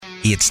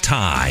It's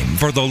time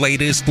for the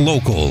latest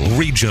local,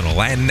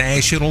 regional, and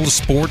national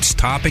sports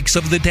topics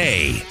of the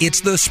day.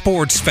 It's the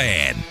Sports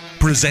Fan,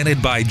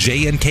 presented by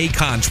J&K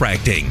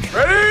Contracting.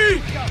 Ready?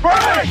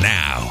 Break!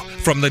 Now,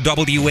 from the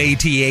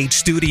WATH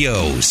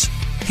studios,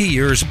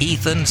 here's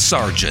Ethan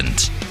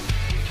Sargeant.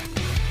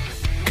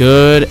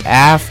 Good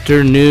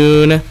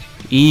afternoon,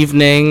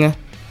 evening,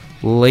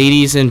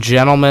 ladies and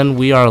gentlemen.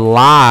 We are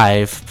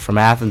live from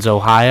Athens,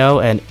 Ohio,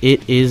 and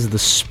it is the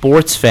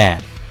Sports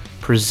Fan,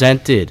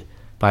 presented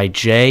by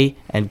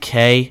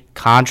J&K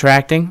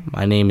Contracting.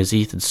 My name is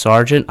Ethan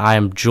Sargeant. I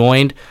am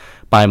joined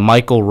by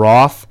Michael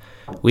Roth.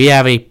 We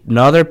have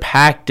another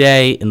packed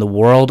day in the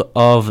world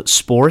of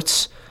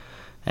sports,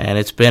 and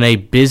it's been a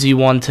busy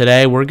one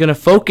today. We're going to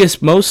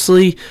focus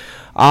mostly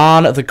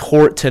on the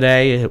court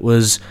today. It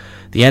was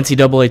the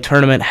NCAA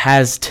tournament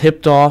has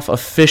tipped off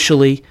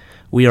officially.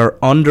 We are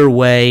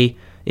underway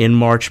in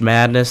March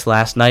Madness.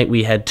 Last night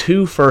we had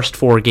two first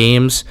four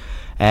games,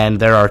 and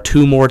there are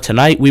two more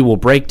tonight. We will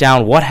break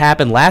down what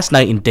happened last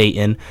night in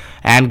Dayton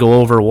and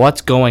go over what's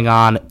going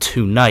on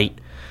tonight.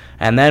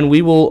 And then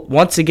we will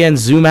once again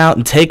zoom out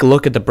and take a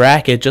look at the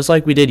bracket. Just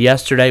like we did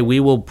yesterday, we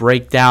will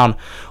break down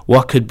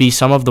what could be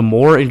some of the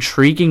more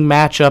intriguing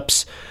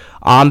matchups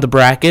on the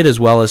bracket, as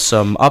well as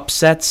some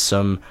upsets,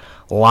 some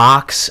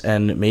locks,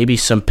 and maybe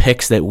some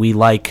picks that we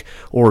like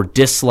or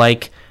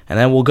dislike. And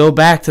then we'll go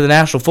back to the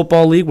National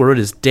Football League, where it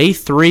is day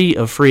 3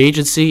 of free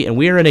agency, and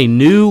we are in a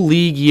new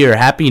league year.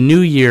 Happy New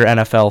Year,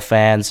 NFL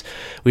fans.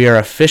 We are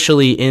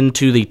officially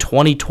into the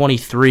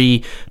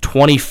 2023-24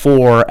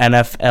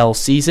 NFL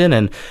season,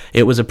 and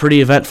it was a pretty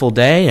eventful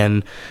day,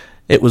 and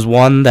it was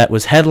one that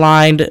was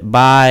headlined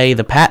by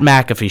the Pat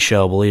McAfee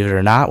show, believe it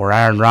or not, where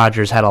Aaron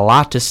Rodgers had a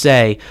lot to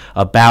say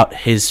about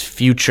his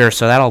future.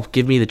 So that'll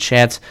give me the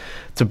chance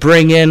to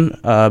bring in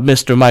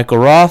Mr. Michael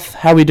Roth.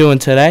 How are we doing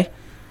today?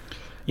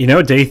 You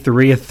know, day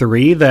 3 of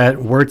 3 that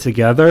we're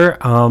together,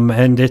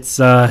 and it's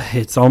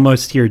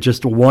almost here.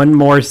 Just one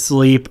more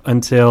sleep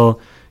until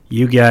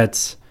you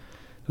get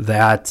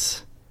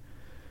that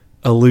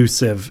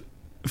elusive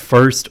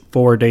first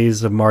 4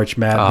 days of March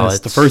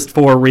Madness. The first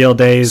 4 real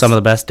days. Some of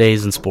the best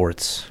days in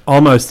sports.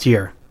 Almost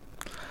here.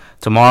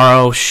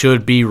 Tomorrow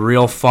should be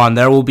real fun.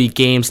 There will be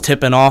games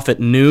tipping off at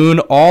noon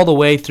all the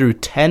way through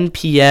 10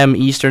 p.m.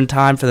 Eastern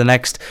time for the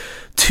next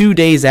 2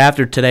 days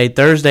after today.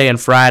 Thursday and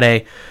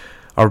Friday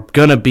are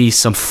going to be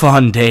some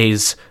fun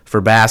days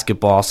for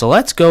basketball. So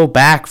let's go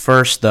back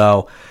first,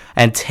 though,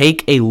 and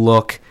take a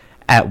look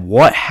at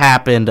what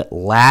happened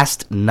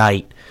last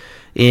night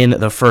in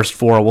the first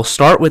 4. We'll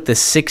start with the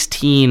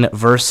 16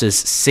 versus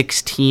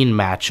 16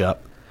 matchup,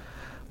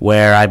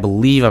 where I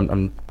believe,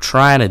 I'm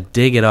trying to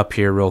dig it up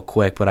here real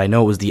quick, but I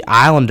know it was the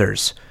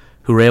Islanders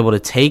who were able to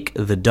take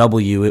the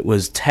W. It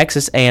was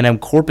Texas A&M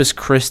Corpus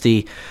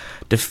Christi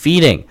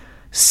defeating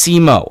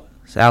SEMO,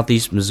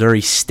 Southeast Missouri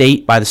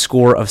State, by the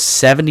score of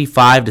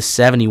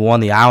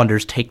 75-71. The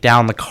Islanders take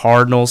down the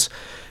Cardinals.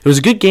 It was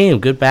a good game,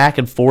 good back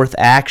and forth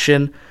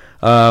action.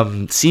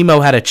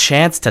 SEMO had a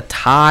chance to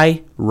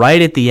tie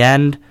right at the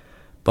end,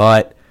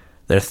 but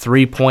their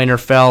three-pointer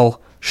fell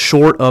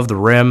short of the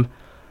rim,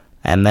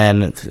 and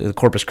then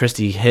Corpus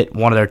Christi hit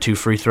one of their 2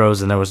 free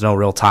throws, and there was no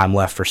real time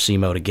left for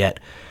SEMO to get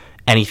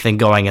anything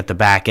going at the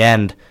back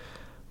end.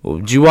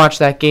 Did you watch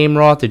that game,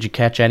 Roth? Did you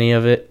catch any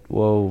of it?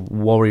 Well,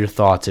 what were your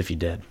thoughts if you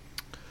did?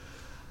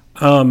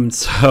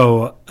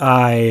 So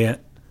I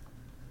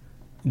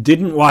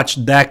didn't watch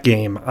that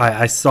game.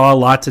 I saw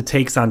lots of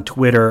takes on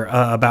Twitter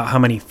about how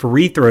many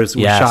free throws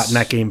were shot in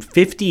that game.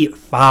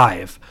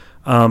 55.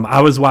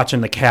 I was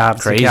watching the Cavs.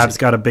 Crazy. The Cavs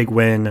got a big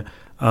win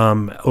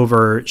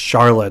over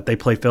Charlotte. They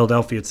play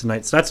Philadelphia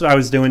tonight. So that's what I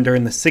was doing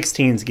during the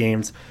 16s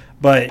games.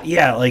 But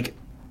yeah, like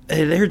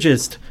they're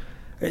just...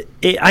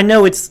 I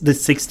know it's the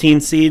 16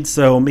 seed,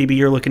 so maybe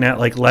you're looking at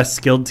like less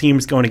skilled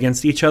teams going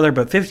against each other,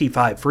 but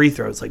 55 free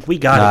throws, like we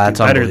got to do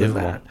better than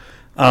that.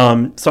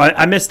 So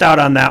I missed out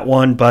on that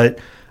one, but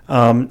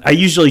I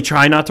usually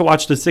try not to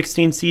watch the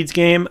 16 seeds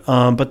game,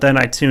 but then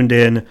I tuned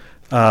in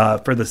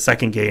for the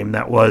second game.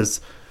 That was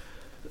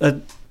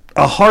a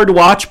hard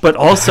watch, but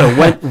also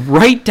went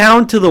right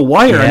down to the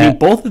wire. Yeah, I mean,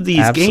 both of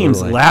these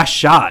games, last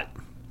shot.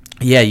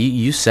 Yeah,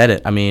 you said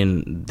it. I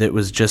mean, it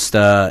was just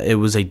it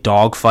was a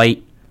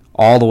dogfight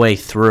all the way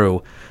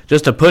through.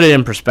 Just to put it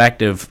in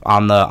perspective,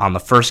 on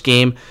the first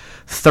game,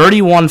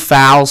 31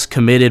 fouls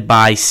committed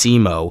by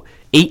SEMO,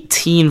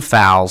 18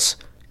 fouls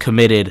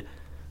committed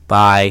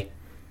by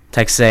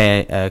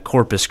Texas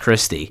Corpus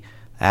Christi.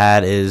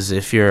 That is,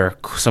 if you're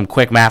some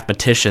quick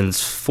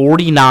mathematicians,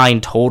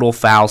 49 total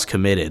fouls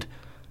committed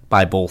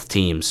by both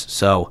teams.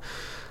 So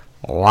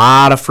a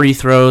lot of free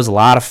throws, a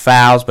lot of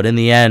fouls, but in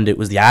the end, it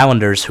was the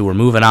Islanders who were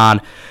moving on,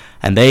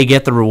 and they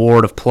get the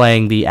reward of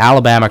playing the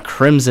Alabama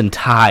Crimson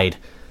Tide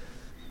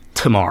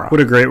tomorrow. What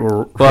a great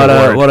reward.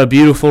 What a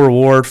beautiful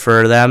reward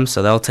for them.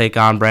 So they'll take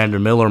on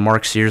Brandon Miller,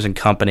 Mark Sears, and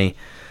company.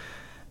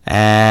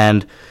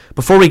 And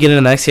before we get into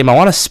the next game, I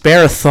want to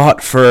spare a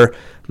thought for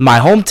my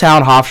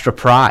hometown Hofstra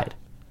pride.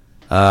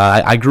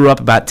 I grew up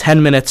about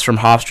 10 minutes from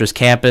Hofstra's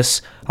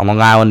campus on Long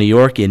Island, New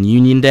York, in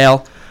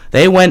Uniondale.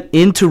 They went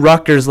into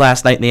Rutgers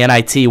last night in the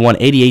NIT, won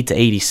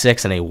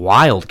 88-86 in a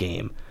wild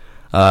game.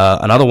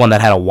 Another one that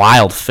had a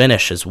wild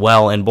finish as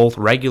well in both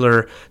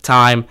regular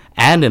time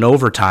and in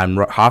overtime.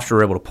 Hofstra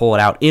were able to pull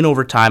it out in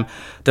overtime.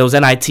 Those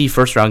NIT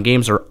first-round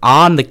games are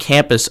on the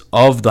campus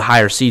of the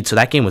higher seed, so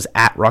that game was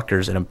at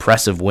Rutgers, an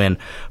impressive win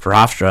for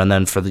Hofstra. And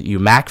then for you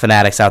MAC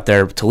fanatics out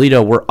there,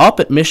 Toledo were up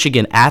at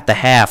Michigan at the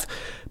half,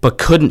 but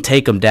couldn't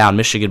take them down.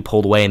 Michigan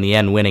pulled away in the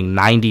end, winning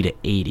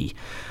 90-80.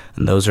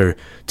 And those are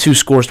two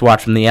scores to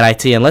watch from the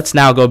NIT. And let's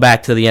now go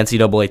back to the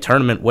NCAA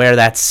tournament, where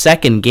that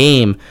second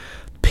game,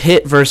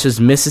 Pitt versus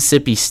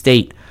Mississippi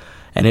State,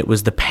 and it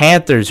was the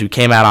Panthers who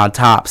came out on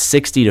top,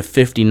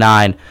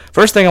 60-59.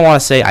 First thing I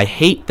want to say, I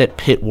hate that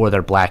Pitt wore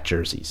their black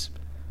jerseys.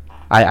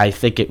 I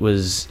think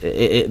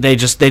they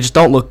just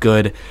don't look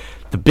good.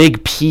 The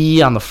big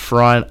P on the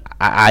front,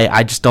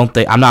 I just don't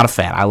think. I'm not a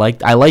fan. I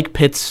like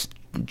Pitt's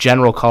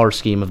general color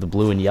scheme of the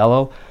blue and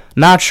yellow.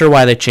 Not sure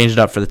why they changed it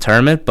up for the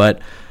tournament,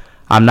 but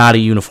I'm not a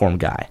uniform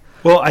guy.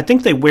 Well, I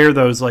think they wear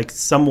those like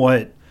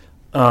somewhat.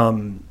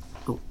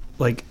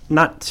 Like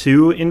not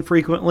too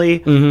infrequently,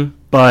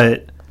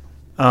 but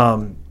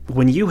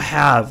when you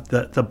have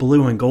the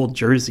blue and gold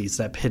jerseys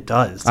that Pitt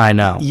does, I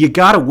know you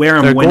got to wear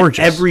them. They're when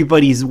gorgeous.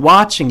 Everybody's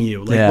watching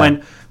you.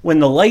 Like when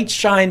the lights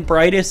shine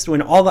brightest,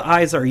 when all the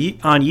eyes are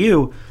on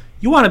you,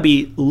 you want to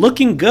be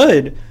looking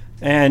good.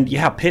 And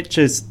yeah, Pitt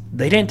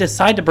they didn't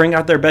decide to bring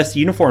out their best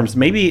uniforms.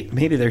 Maybe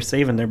they're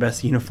saving their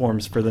best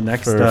uniforms for the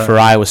next for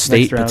Iowa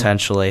State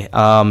potentially.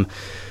 When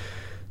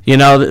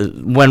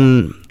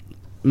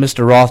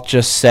Mr. Roth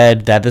just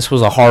said that this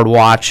was a hard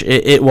watch.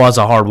 It was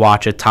a hard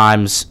watch at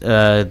times.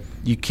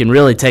 You can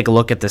really take a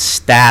look at the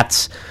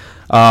stats.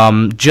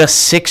 Just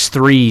 6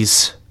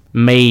 threes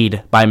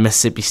made by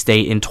Mississippi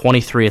State in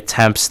 23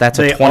 attempts. That's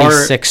a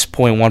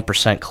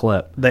 26.1%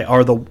 clip.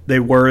 They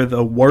were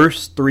the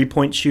worst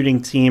three-point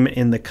shooting team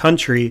in the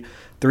country.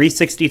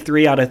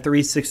 363 out of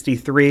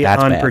 363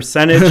 That's on bad.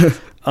 percentage.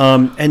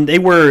 And they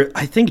were,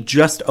 I think,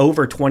 just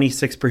over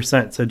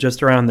 26%, so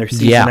just around their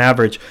season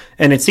average.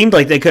 And it seemed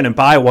like they couldn't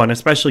buy one,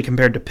 especially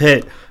compared to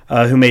Pitt,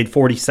 who made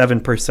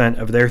 47%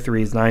 of their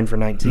threes, 9 for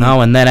 19.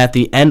 No, and then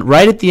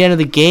right at the end of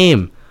the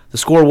game, the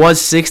score was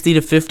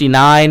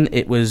 60-59.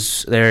 It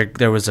was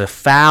there was a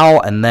foul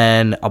and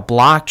then a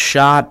blocked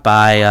shot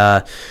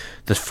by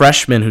the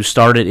freshman who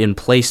started in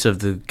place of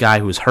the guy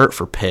who was hurt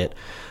for Pitt.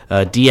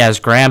 Diaz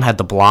Graham had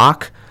the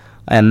block,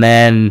 and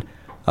then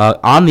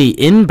on the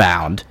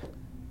inbound,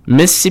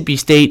 Mississippi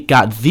State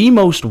got the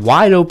most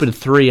wide-open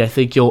three I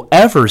think you'll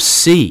ever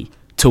see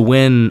to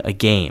win a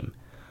game.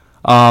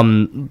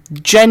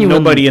 Genuinely,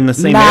 nobody in the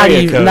same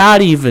area.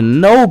 Not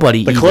even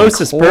nobody. The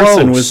closest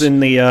person was in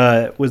the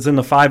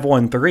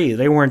 5-1-3.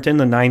 They weren't in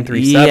the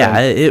 9-3-7. Yeah,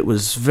 it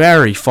was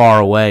very far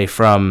away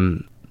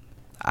from.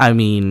 I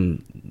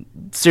mean,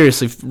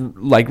 seriously,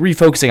 like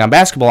refocusing on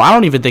basketball, I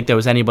don't even think there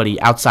was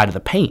anybody outside of the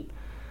paint.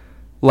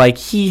 Like,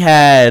 he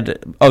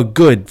had a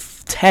good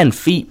 10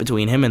 feet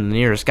between him and the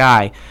nearest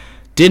guy.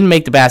 Didn't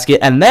make the basket.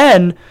 And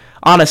then,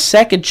 on a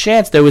second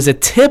chance, there was a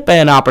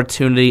tip-in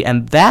opportunity,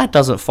 and that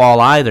doesn't fall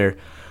either.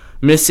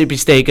 Mississippi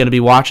State going to be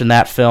watching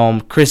that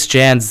film. Chris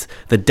Jans,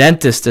 the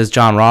dentist, as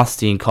John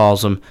Rothstein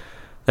calls him,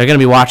 they're going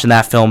to be watching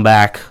that film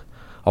back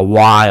a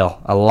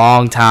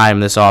long time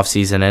this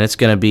offseason, and it's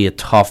going to be a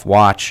tough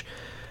watch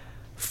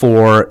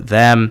for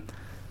them.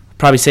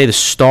 Probably say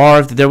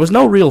there was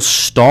no real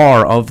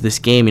star of this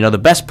game. The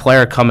best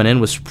player coming in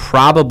was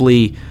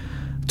probably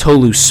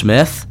Tolu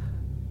Smith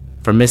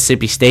from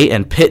Mississippi State,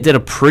 and Pitt did a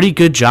pretty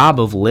good job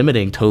of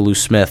limiting Tolu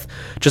Smith.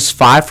 Just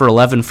 5 for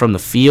 11 from the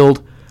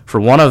field for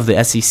one of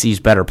the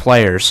SEC's better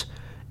players,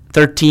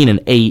 13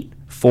 and 8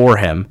 for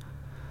him.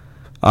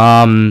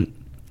 In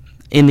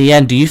the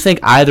end, do you think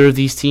either of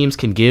these teams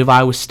can give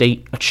Iowa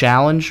State a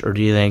challenge, or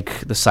do you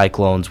think the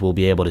Cyclones will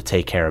be able to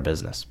take care of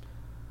business?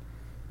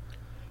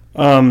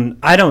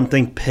 I don't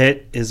think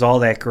Pitt is all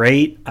that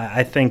great.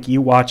 I think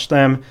you watch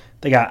them.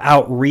 They got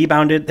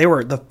out-rebounded. They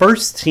were the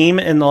first team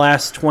in the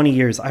last 20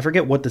 years. I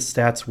forget what the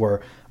stats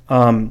were,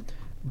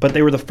 but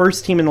they were the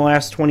first team in the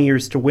last 20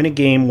 years to win a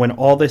game when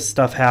all this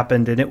stuff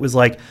happened, and it was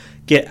like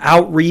get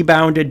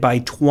out-rebounded by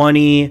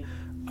 20, lose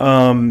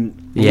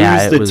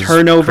the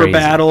turnover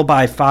battle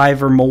by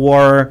 5 or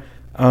more,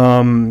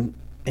 and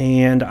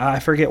I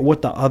forget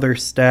what the other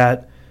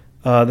stat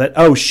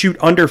shoot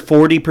under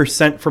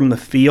 40% from the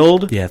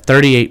field. Yeah,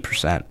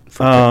 38%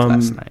 for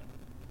last night.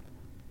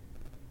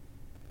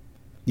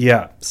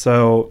 Yeah,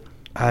 so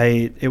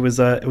it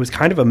was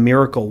kind of a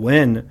miracle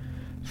win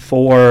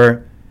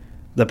for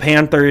the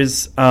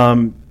Panthers.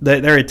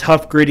 They're a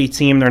tough, gritty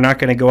team. They're not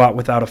going to go out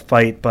without a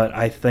fight, but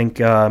I think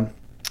it's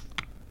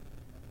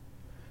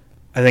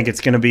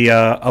going to be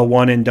a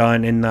one and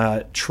done in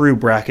the true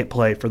bracket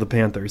play for the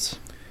Panthers.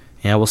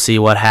 Yeah, we'll see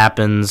what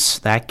happens.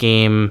 That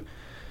game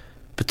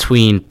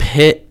between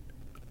Pitt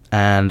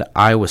and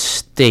Iowa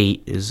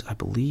State is, I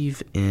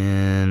believe,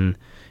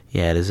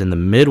 it is in the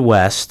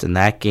Midwest, and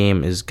that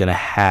game is going to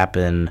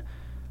happen,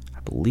 I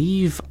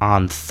believe,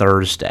 on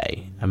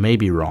Thursday. I may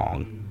be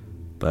wrong,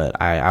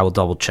 but I will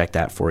double-check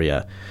that for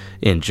you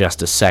in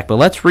just a sec. But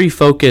let's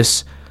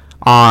refocus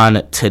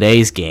on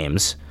today's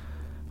games.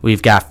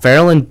 We've got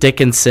Fairleigh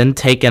Dickinson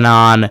taking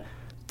on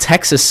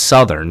Texas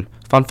Southern.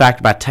 Fun fact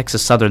about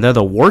Texas Southern, they're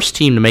the worst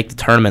team to make the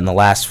tournament in the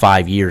last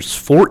 5 years,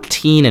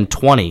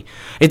 14-20.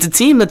 It's a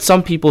team that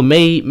some people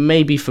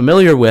may be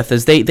familiar with,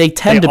 as they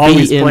tend to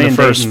be in the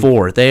first Dayton.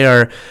 Four. They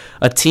are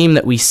a team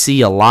that we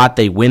see a lot.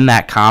 They win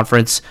that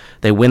conference.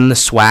 They win the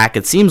SWAC.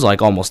 It seems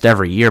like almost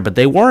every year, but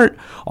they weren't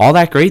all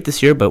that great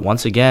this year. But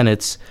once again,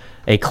 it's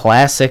a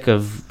classic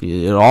of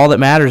all that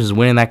matters is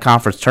winning that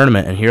conference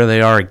tournament, and here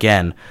they are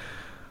again.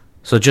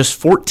 So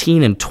just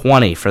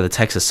 14-20 for the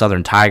Texas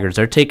Southern Tigers.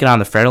 They're taking on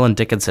the Fairleigh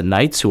Dickinson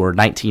Knights, who are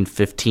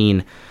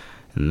 19-15,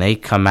 and they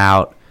come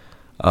out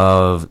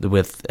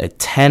with a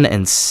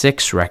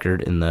 10-6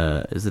 record in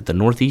the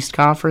Northeast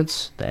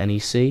Conference, the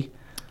NEC?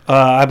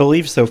 I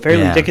believe so.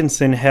 Fairleigh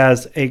Dickinson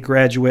has a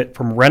graduate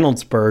from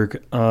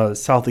Reynoldsburg,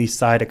 southeast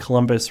side of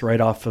Columbus, right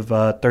off of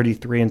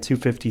 33 and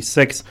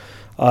 256,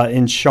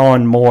 in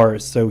Sean Moore.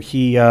 So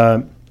he's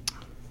a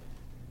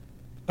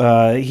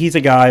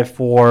guy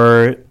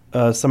for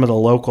some of the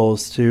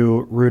locals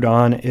to root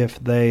on if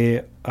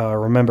they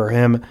remember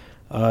him.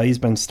 He's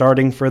been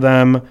starting for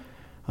them,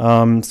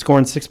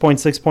 scoring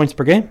 6.6 points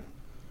per game.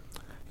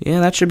 Yeah,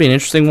 that should be an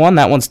interesting one.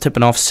 That one's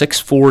tipping off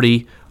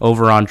 6:40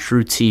 over on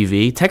True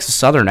TV. Texas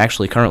Southern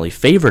actually currently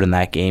favored in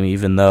that game,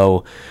 even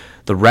though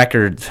the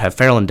record,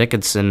 Fairleigh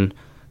Dickinson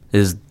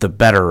is the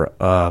better,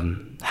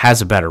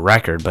 has a better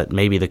record, but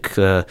maybe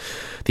the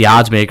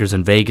odds makers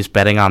in Vegas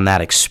betting on that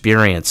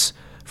experience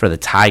for the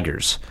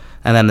Tigers.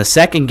 And then the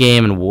second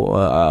game, and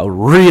a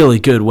really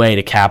good way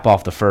to cap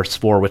off the first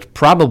four, which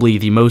probably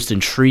the most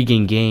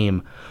intriguing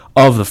game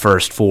of the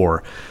first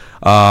four.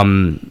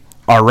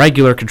 Our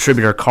regular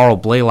contributor, Carl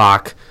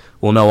Blaylock,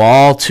 will know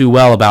all too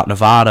well about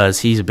Nevada, as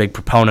he's a big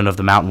proponent of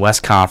the Mountain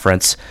West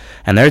Conference,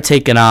 and they're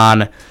taking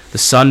on the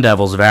Sun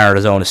Devils of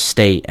Arizona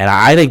State. And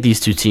I think these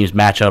two teams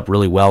match up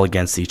really well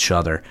against each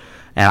other.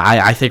 And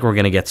I think we're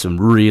going to get some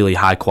really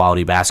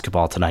high-quality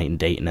basketball tonight in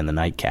Dayton in the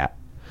nightcap.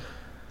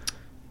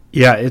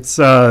 Yeah,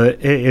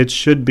 it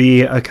should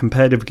be a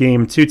competitive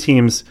game. Two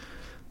teams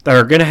that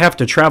are going to have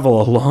to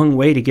travel a long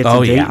way to get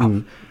to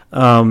Dayton.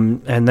 Yeah.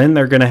 And then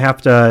they're going to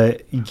have to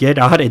get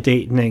out of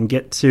Dayton and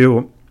get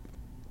to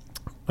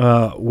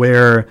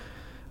where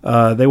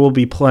they will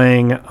be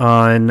playing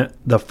on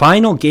the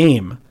final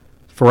game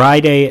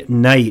Friday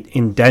night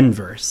in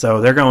Denver.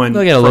 So they'll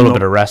get a little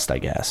bit of rest, I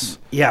guess.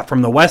 Yeah,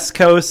 from the West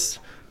Coast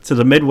to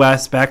the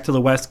Midwest, back to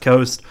the West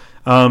Coast.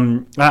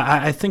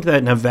 I think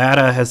that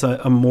Nevada has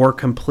a more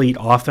complete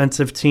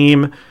offensive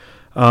team.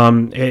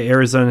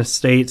 Arizona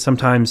State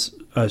sometimes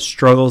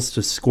struggles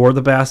to score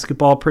the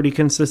basketball pretty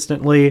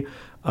consistently.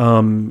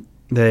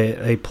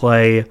 They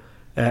play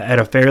at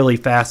a fairly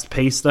fast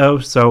pace, though,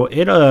 so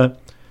it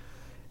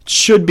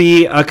should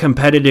be a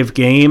competitive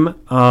game.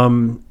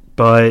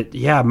 But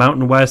yeah,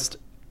 Mountain West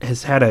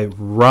has had a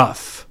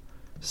rough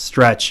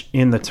stretch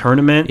in the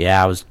tournament.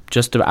 Yeah, I was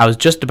just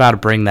about to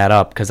bring that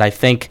up, because I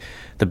think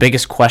the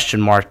biggest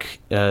question mark,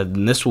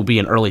 and this will be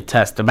an early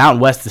test, the Mountain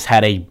West has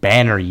had a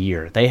banner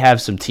year. They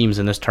have some teams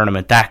in this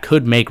tournament that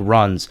could make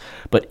runs,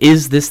 but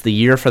is this the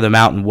year for the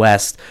Mountain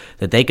West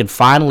that they can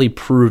finally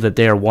prove that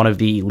they are one of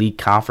the elite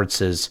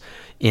conferences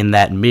in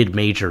that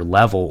mid-major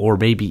level, or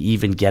maybe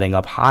even getting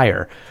up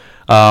higher?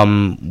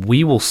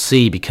 We will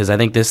see, because I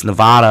think this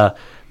Nevada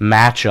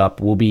matchup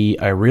will be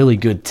a really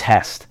good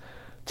test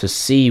to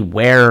see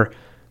where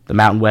the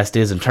Mountain West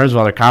is in terms of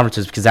other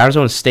conferences, because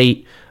Arizona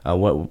State,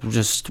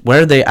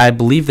 I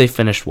believe they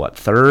finished,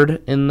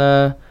 third in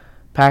the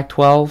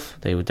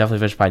Pac-12? They would definitely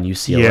finish behind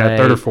UCLA. Yeah,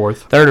 third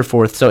or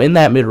fourth. So in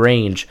that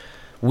mid-range,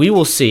 we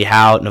will see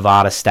how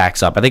Nevada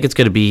stacks up. I think it's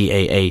going to be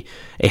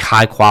a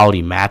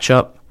high-quality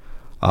matchup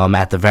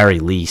at the very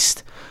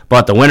least.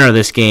 But the winner of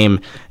this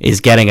game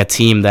is getting a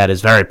team that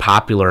is very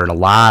popular in a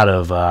lot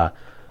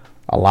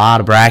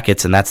of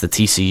brackets, and that's the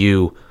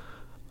TCU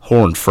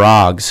Horned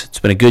Frogs. It's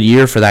been a good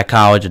year for that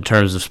college in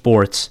terms of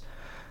sports,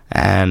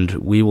 and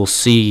we will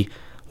see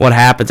what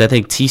happens. I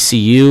think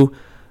TCU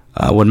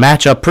would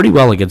match up pretty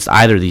well against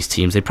either of these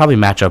teams. They'd probably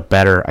match up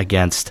better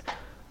against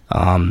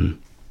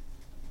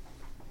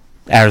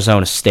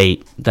Arizona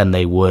State than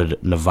they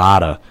would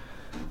Nevada,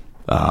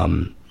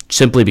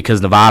 simply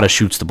because Nevada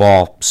shoots the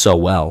ball so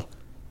well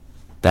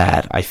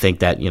that I think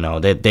that,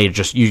 they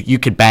just you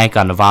could bank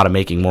on Nevada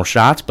making more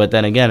shots, but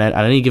then again, at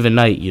any given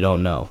night, you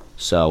don't know.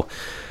 So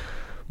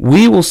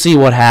we will see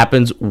what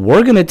happens.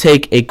 We're going to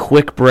take a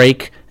quick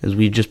break, as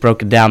we've just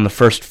broken down the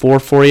first four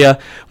for you.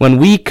 When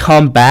we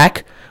come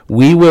back,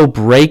 we will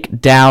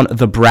break down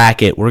the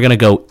bracket. We're going to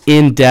go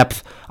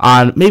in-depth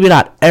on maybe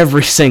not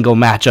every single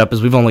matchup,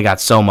 as we've only got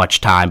so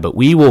much time, but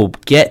we will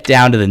get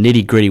down to the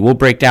nitty-gritty. We'll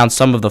break down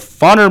some of the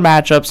funner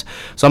matchups,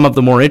 some of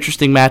the more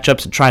interesting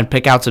matchups, and try and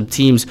pick out some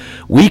teams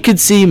we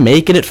could see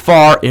making it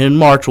far in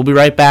March. We'll be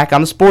right back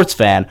on the Sports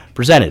Fan,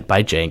 presented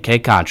by J&K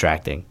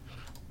Contracting.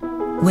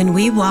 When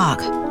we walk,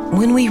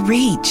 when we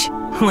reach,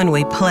 when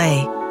we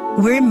play,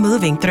 we're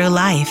moving through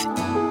life.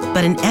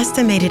 but an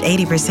estimated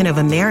 80% of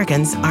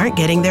Americans aren't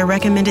getting their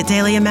recommended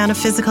daily amount of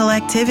physical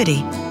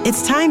activity.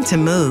 It's time to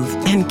move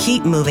and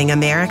keep moving,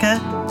 America.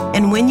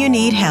 And when you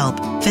need help,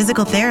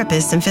 physical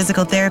therapists and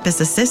physical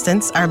therapist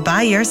assistants are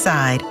by your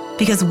side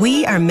because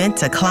we are meant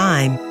to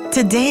climb,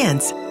 to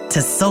dance,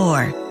 to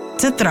soar,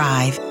 to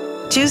thrive.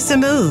 Choose to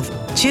move.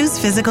 Choose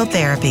physical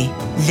therapy.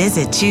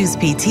 Visit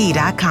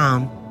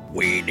ChoosePT.com.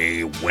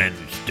 Weenie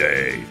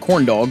Wednesday.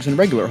 Corn dogs and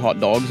regular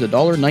hot dogs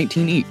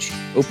 $1.19 each.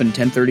 Open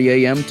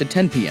 10:30 a.m. to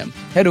 10 p.m.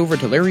 Head over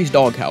to Larry's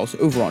Doghouse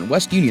over on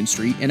West Union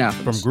Street in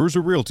Athens. From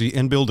Gruser Realty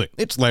and Building,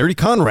 it's Larry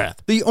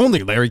Conrath, the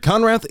only Larry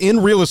Conrath in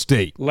real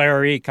estate.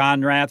 Larry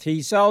Conrath,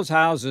 he sells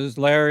houses.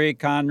 Larry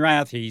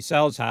Conrath, he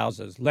sells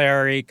houses.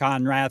 Larry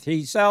Conrath,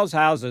 he sells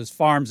houses,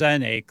 farms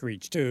and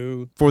acreage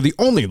too. For the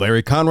only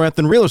Larry Conrath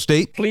in real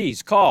estate,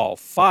 please call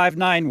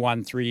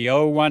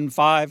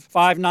 591-3015,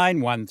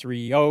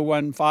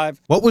 591-3015.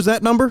 What was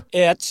that number?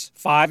 It's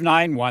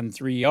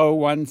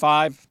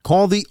 591-3015.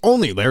 Call the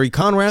only Larry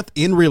Conrath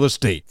in real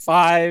estate.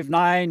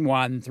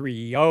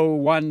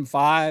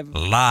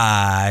 591-3015.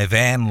 Live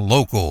and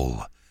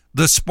local.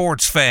 The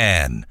Sports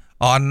Fan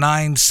on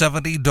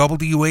 970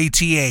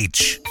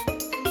 WATH.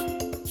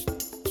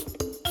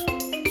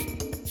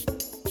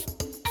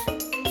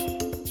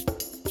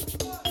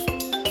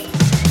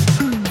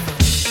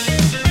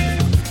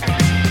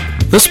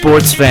 The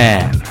Sports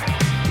Fan,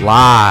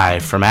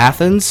 live from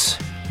Athens,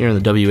 here in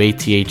the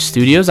WATH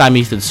studios. I'm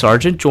Ethan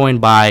Sargeant,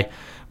 joined by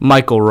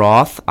Michael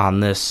Roth on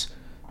this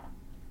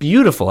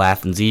beautiful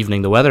Athens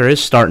evening. The weather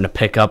is starting to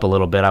pick up a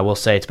little bit, I will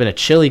say. It's been a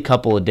chilly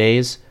couple of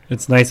days.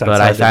 It's nice outside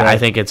but today. I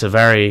think it's a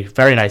very,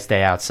 very nice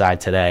day outside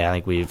today. I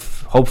think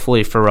we've,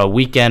 hopefully for a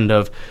weekend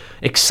of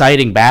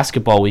exciting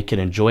basketball, we can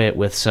enjoy it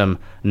with some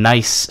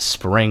nice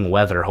spring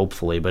weather,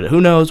 hopefully. But who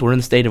knows? We're in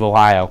the state of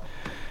Ohio.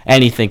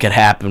 Anything could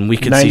happen. We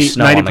could see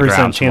snow on the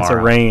ground 90% chance tomorrow.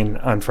 of rain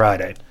on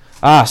Friday.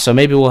 So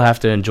maybe we'll have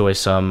to enjoy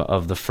some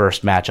of the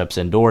first matchups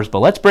indoors. But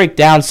let's break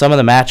down some of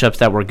the matchups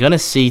that we're going to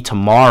see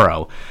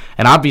tomorrow.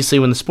 And obviously,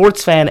 when the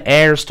Sports Fan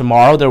airs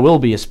tomorrow, there will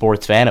be a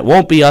Sports Fan. It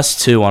won't be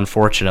us two,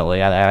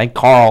 unfortunately. I think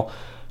Carl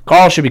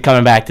should be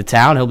coming back to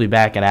town. He'll be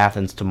back in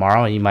Athens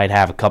tomorrow, and he might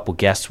have a couple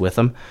guests with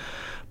him.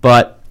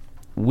 But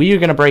we are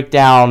going to break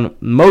down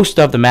most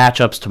of the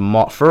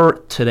matchups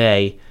for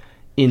today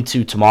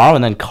into tomorrow.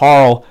 And then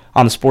Carl,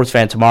 on the Sports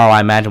Fan tomorrow, I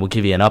imagine, will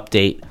give you an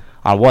update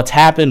on what's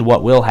happened,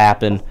 what will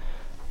happen,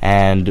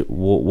 and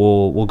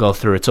we'll go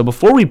through it. So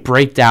before we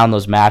break down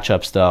those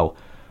matchups, though,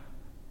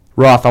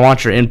 Roth, I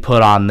want your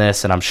input on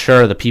this, and I'm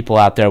sure the people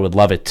out there would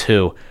love it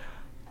too.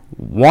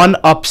 One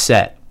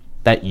upset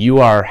that you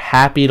are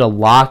happy to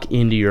lock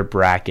into your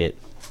bracket,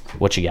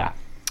 what you got?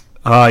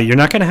 You're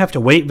not going to have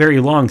to wait very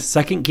long.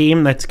 Second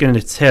game that's going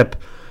to tip,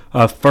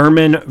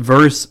 Furman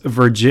versus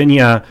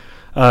Virginia.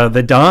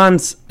 The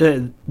Dons,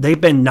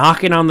 they've been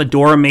knocking on the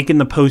door of making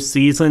the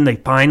postseason. They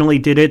finally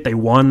did it. They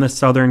won the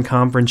Southern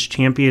Conference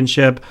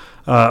Championship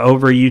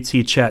over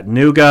UT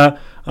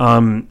Chattanooga.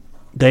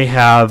 They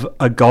have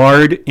a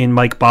guard in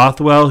Mike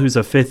Bothwell, who's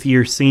a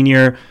fifth-year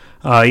senior.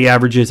 He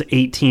averages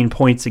 18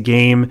 points a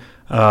game.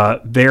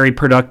 Very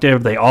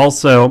productive. They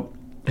also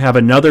have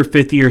another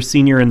fifth-year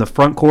senior in the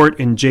front court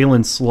in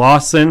Jalen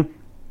Slauson.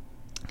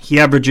 He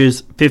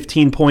averages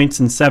 15 points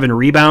and 7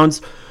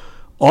 rebounds.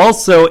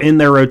 Also in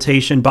their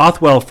rotation,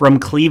 Bothwell from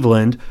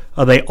Cleveland.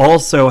 They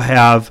also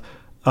have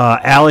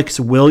Alex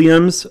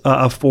Williams,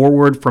 a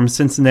forward from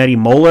Cincinnati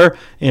Moeller,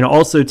 and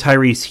also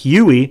Tyrese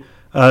Huey,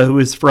 who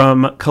is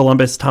from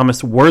Columbus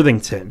Thomas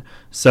Worthington.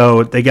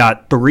 So they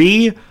got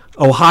 3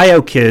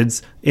 Ohio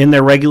kids in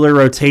their regular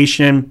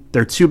rotation.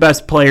 Their 2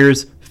 best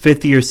players,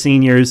 fifth-year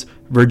seniors.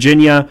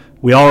 Virginia,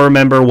 we all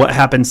remember what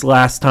happened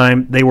last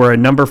time. They were a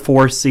number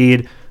 4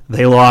 seed.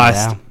 They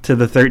lost to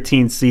the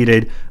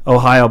 13th-seeded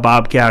Ohio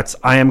Bobcats.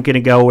 I am going to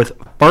go with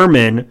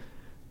Furman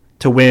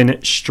to win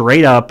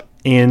straight up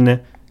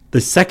in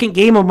the second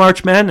game of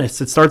March Madness.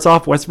 It starts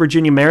off West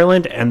Virginia,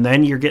 Maryland, and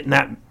then you're getting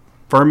that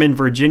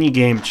Furman-Virginia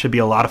game. It should be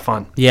a lot of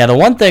fun. Yeah, the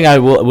one thing I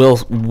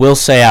will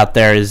say out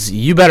there is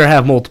you better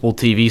have multiple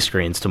TV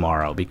screens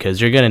tomorrow because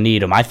you're going to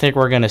need them. I think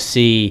we're going to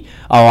see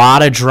a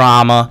lot of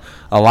drama,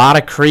 a lot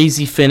of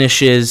crazy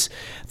finishes.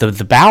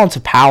 The balance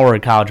of power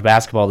in college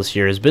basketball this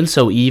year has been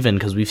so even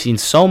because we've seen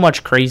so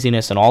much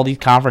craziness in all these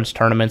conference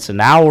tournaments, and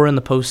now we're in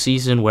the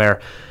postseason where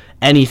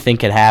anything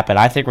can happen.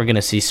 I think we're going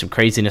to see some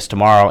craziness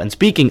tomorrow. And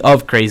speaking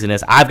of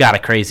craziness, I've got a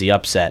crazy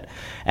upset.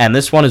 And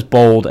this one is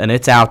bold, and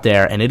it's out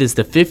there, and it is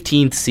the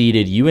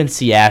 15th-seeded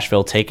UNC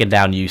Asheville taking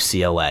down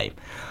UCLA.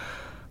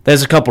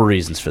 There's a couple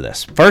reasons for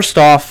this. First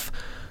off,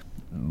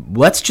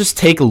 let's just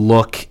take a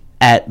look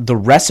at the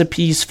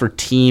recipes for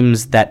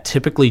teams that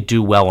typically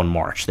do well in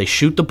March. They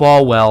shoot the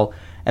ball well,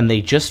 and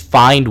they just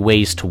find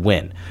ways to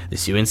win.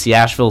 This UNC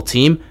Asheville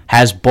team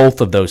has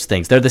both of those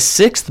things. They're the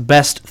 6th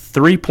best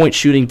three-point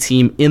shooting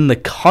team in the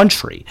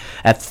country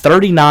at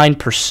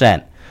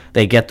 39%.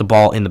 they get the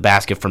ball in the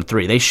basket from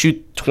three. They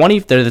shoot 20.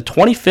 They're the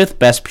 25th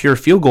best pure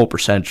field goal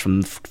percentage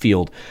from the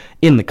field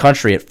in the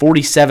country at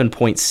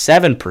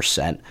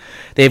 47.7%.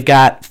 They've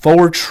got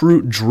forward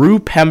Drew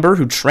Pember,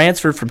 who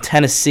transferred from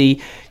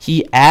Tennessee.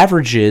 He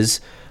averages,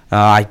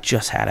 I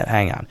just had it,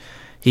 hang on.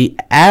 He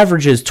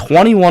averages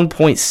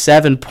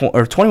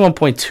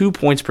 21.2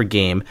 points per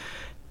game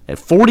at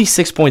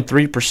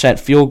 46.3%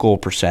 field goal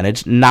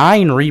percentage,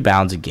 9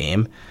 rebounds a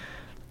game.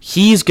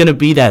 He's going to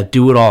be that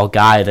do-it-all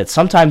guy that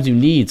sometimes you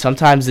need.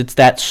 Sometimes it's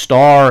that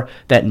star,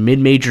 that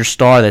mid-major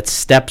star that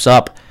steps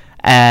up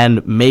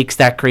and makes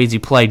that crazy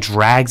play,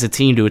 drags a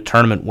team to a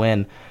tournament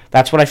win.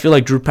 That's what I feel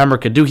like Drew Pember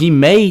could do. He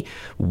may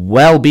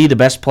well be the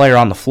best player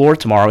on the floor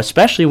tomorrow,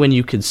 especially when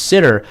you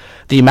consider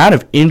the amount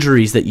of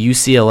injuries that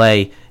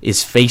UCLA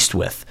is faced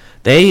with.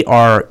 They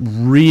are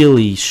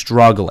really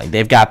struggling.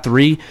 They've got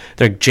 3.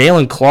 They're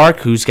Jalen Clark,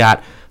 who's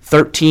got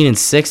 13 and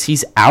 6.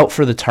 He's out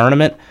for the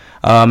tournament.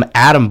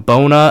 Adam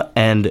Bona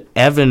and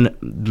Evan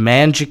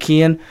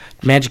Manjikian.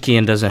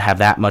 Manjikian doesn't have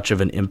that much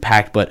of an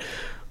impact, but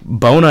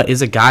Bona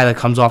is a guy that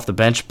comes off the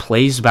bench,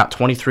 plays about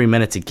 23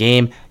 minutes a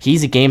game.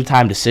 He's a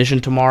game-time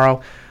decision tomorrow.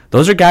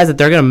 Those are guys that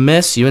they're going to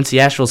miss. UNC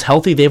Asheville's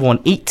healthy. They've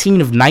won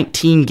 18 of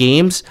 19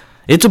 games.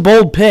 It's a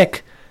bold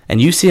pick, and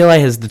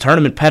UCLA has the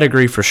tournament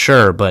pedigree for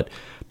sure, but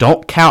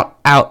don't count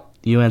out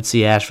UNC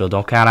Asheville.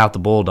 Don't count out the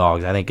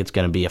Bulldogs. I think it's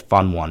going to be a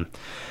fun one.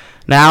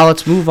 Now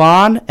let's move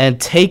on and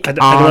take on...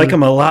 I like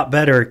them a lot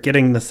better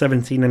getting the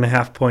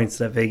 17.5 points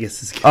that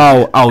Vegas is getting.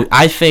 Oh,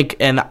 I think,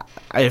 and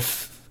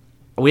if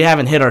we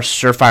haven't hit our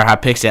surefire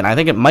hot picks yet, I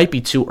think it might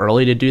be too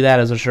early to do that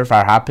as a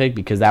surefire hot pick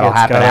because that'll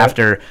happen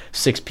after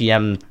 6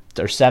 p.m.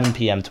 or 7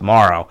 p.m.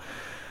 tomorrow.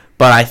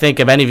 But I think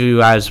if any of you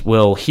guys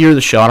will hear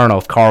the show, I don't know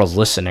if Carl's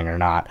listening or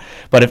not,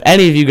 but if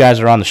any of you guys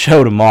are on the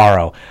show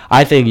tomorrow,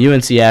 I think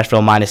UNC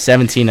Asheville minus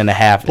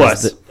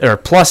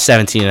 17.5 plus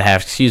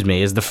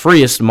 17.5, is the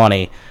freest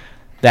money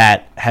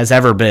that has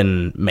ever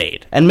been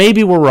made. And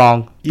maybe we're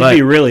wrong. You'd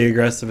be really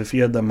aggressive if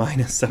you had the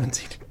minus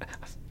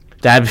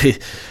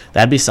 17.5.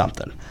 That'd be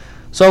something.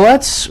 So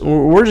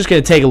we're just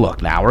going to take a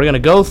look now. We're going to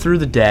go through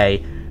the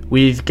day.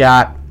 We've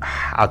got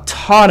a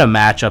ton of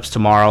matchups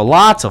tomorrow.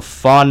 Lots of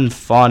fun,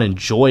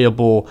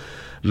 enjoyable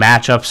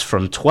matchups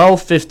from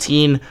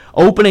 12:15.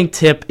 Opening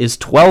tip is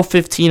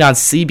 12:15 on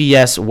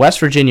CBS, West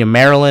Virginia,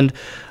 Maryland.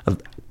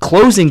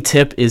 Closing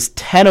tip is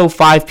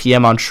 10:05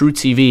 p.m. on True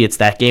TV. It's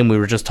that game we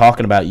were just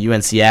talking about,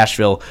 UNC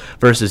Asheville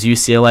versus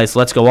UCLA. So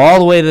let's go all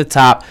the way to the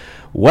top.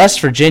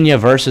 West Virginia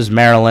versus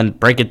Maryland.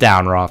 Break it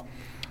down, Roth.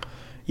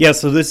 Yeah,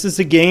 so this is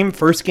a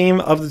first game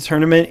of the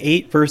tournament,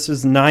 8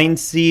 versus 9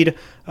 seed.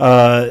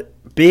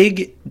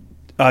 Big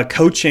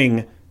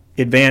coaching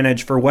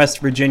advantage for West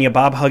Virginia.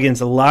 Bob Huggins,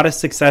 a lot of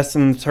success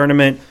in the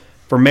tournament.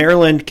 For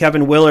Maryland,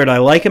 Kevin Willard, I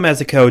like him as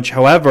a coach.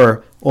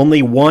 However,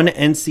 only one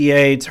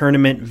NCAA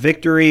tournament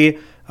victory.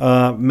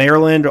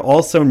 Maryland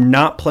also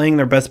not playing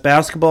their best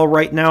basketball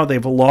right now.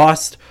 They've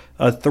lost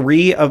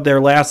 3 of their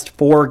last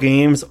 4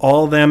 games.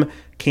 All of them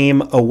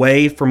came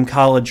away from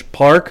College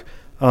Park.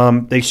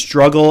 They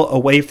struggle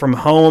away from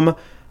home.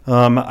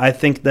 I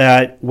think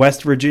that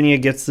West Virginia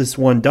gets this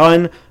one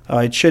done.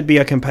 It should be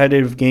a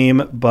competitive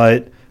game,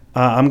 but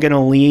I'm going to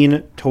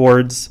lean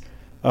towards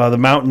the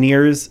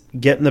Mountaineers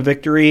getting the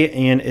victory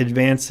and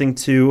advancing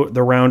to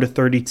the round of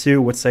 32.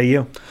 What say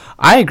you?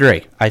 I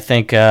agree. I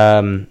think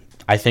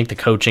the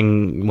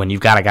coaching, when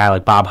you've got a guy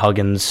like Bob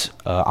Huggins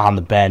on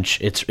the bench,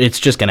 it's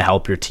just going to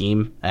help your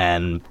team,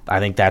 and I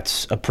think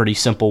that's a pretty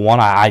simple one.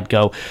 I'd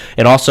go.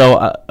 It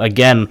also,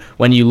 again,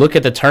 when you look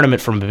at the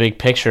tournament from a big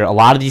picture, a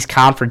lot of these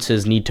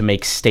conferences need to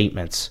make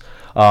statements,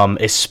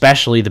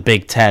 especially the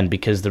Big Ten,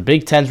 because the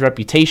Big Ten's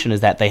reputation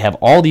is that they have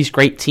all these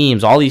great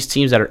teams, all these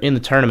teams that are in the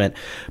tournament,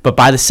 but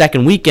by the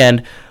second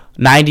weekend,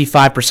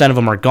 95% of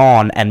them are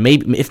gone, and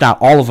maybe, if not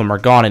all of them are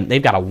gone, and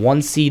they've got a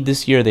 1 seed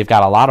this year. They've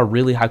got a lot of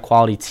really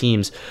high-quality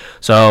teams.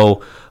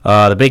 So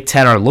the Big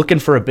Ten are looking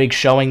for a big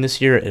showing this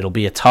year. It'll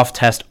be a tough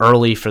test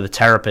early for the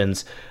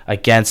Terrapins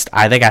against,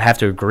 I think I'd have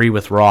to agree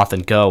with Roth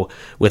and go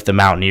with the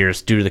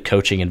Mountaineers due to the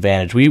coaching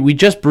advantage. We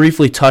just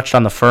briefly touched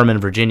on the Furman,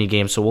 Virginia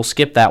game, so we'll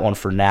skip that one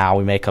for now.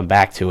 We may come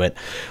back to it.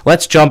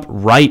 Let's jump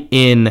right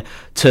in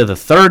to the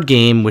third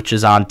game, which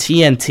is on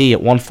TNT at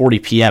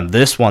 1:40 p.m.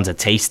 This one's a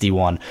tasty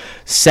one.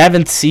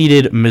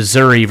 7th-seeded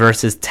Missouri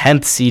versus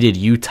 10th-seeded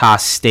Utah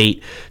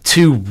State.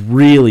 2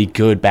 really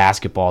good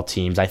basketball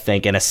teams, I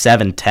think, in a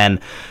 7-10.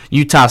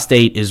 Utah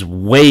State is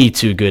way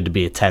too good to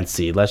be a 10th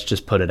seed. Let's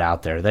just put it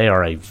out there. They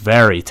are a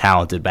very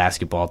talented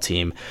basketball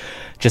team.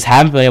 Just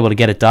haven't been able to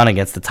get it done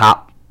against the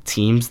top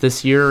teams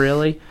this year,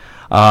 really.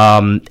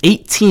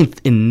 18th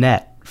in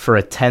net for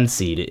a 10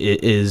 seed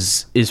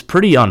is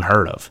pretty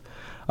unheard of.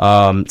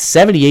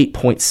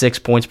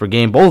 78.6 points per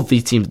game. Both of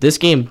these teams, this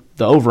game,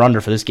 the over-under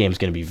for this game is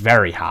going to be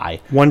very high.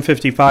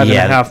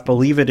 155.5.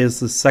 Believe it is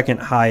the second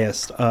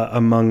highest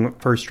among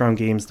first-round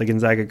games. The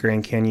Gonzaga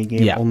Grand Canyon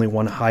game, only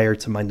one higher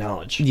to my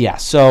knowledge. Yeah,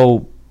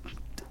 so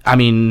I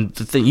mean,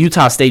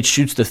 Utah State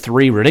shoots the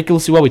three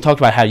ridiculously well. We talked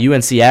about how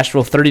UNC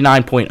Asheville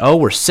 39.0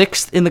 were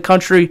 6th in the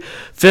country.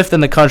 5th in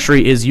the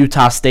country is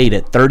Utah State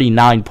at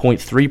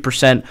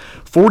 39.3%,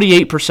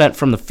 48%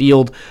 from the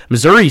field.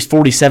 Missouri's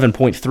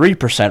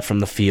 47.3%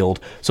 from the field.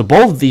 So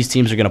both of these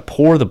teams are going to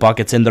pour the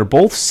buckets in. They're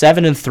both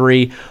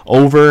 7-3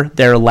 over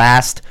their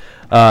last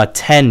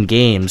 10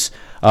 games,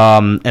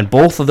 and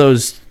both of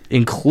those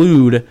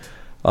include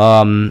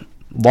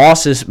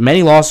losses.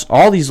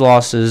 All these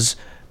losses.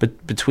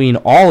 But between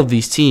all of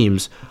these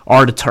teams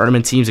are the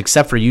tournament teams,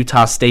 except for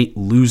Utah State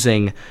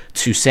losing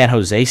to San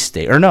Jose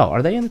State. Or no,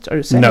 are they in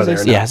the San Jose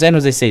State? Yeah, San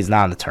Jose State is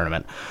not in the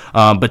tournament.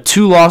 But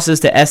 2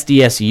 losses to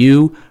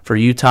SDSU for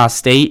Utah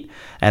State,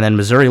 and then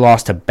Missouri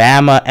lost to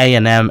Bama,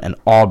 A&M, and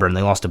Auburn.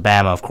 They lost to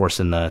Bama, of course,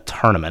 in the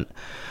tournament.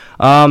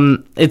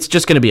 It's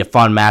just going to be a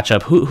fun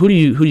matchup. Who do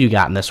you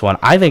got in this one?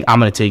 I think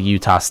I'm going to take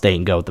Utah State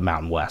and go with the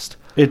Mountain West.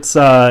 It's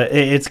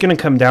going to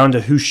come down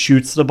to who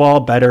shoots the ball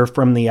better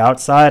from the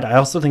outside. I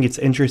also think it's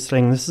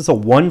interesting. This is a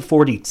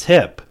 140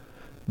 tip,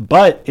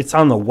 but it's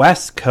on the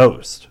West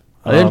Coast.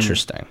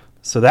 Interesting.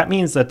 So that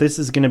means that this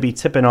is going to be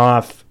tipping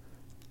off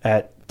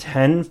at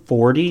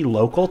 10:40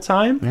 local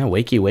time. Yeah,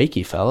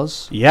 wakey,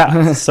 fellas.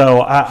 Yeah.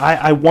 So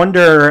I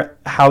wonder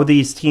how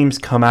these teams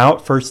come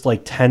out first,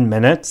 10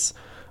 minutes.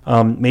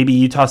 Maybe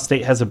Utah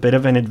State has a bit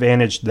of an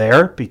advantage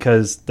there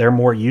because they're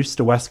more used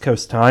to West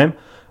Coast time.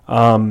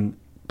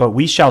 But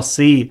we shall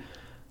see.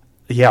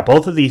 Yeah,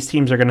 both of these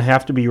teams are going to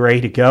have to be ready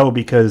to go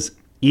because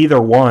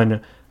either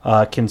one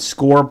can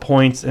score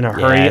points in a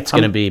hurry. Yeah, it's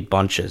going to be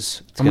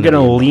bunches. I'm going to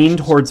lean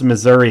towards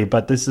Missouri,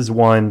 but this is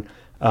one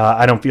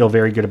I don't feel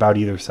very good about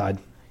either side.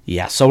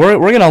 Yeah, so we're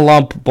going to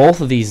lump both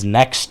of these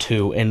next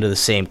two into the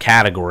same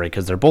category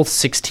because they're both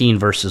 16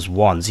 versus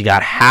 1s. You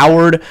got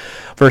Howard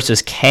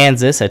versus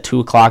Kansas at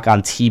 2 o'clock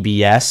on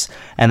TBS,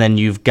 and then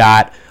you've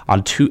got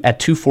at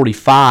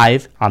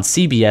 2:45 on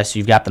CBS,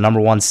 you've got the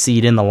number 1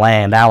 seed in the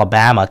land,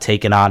 Alabama,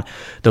 taking on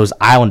those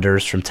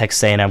Islanders from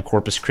Texas A&M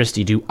Corpus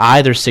Christi. Do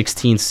either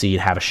 16th seed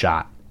have a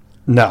shot?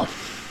 No.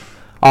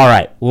 All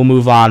right, we'll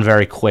move on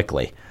very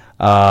quickly.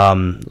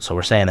 So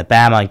we're saying that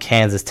Bama and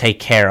Kansas take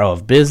care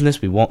of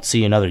business. We won't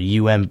see another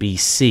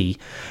UMBC.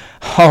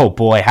 Oh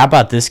boy, how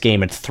about this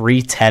game at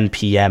 3:10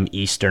 p.m.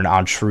 Eastern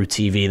on True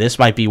TV? This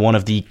might be one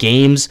of the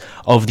games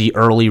of the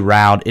early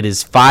round. It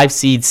is 5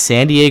 seed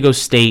San Diego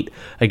State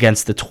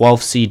against the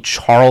 12 seed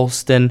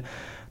Charleston.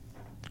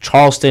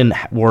 Charleston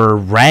were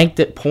ranked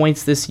at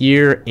points this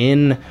year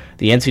in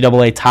the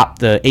NCAA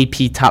the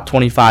AP Top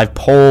 25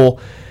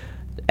 poll.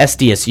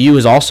 SDSU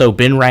has also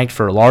been ranked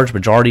for a large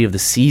majority of the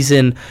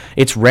season.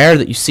 It's rare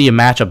that you see a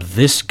matchup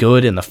this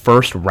good in the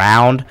first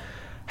round.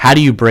 How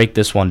do you break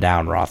this one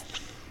down, Roth?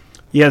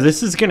 Yeah,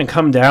 this is going to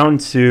come down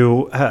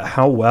to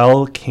how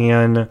well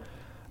can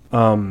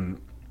San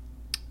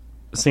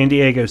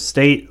Diego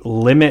State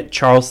limit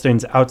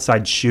Charleston's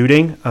outside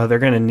shooting. They're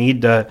going to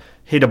need to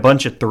hit a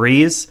bunch of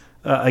threes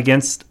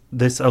against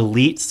this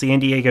elite San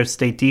Diego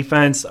State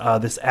defense.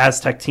 This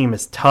Aztec team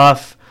is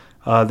tough.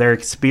 They're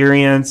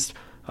experienced.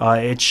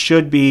 It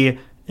should be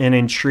an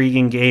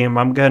intriguing game.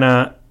 I'm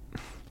gonna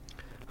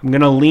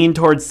lean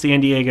towards San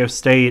Diego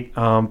State,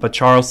 but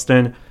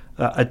Charleston,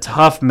 a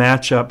tough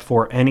matchup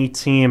for any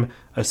team,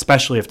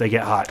 especially if they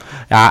get hot.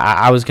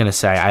 I was gonna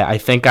say I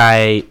think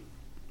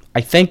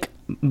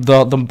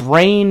the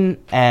brain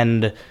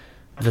and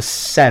the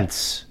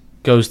sense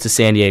goes to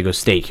San Diego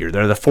State here.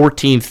 They're the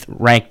 14th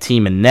ranked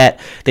team in net.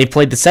 They've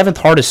played the 7th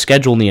hardest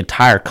schedule in the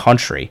entire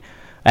country,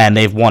 and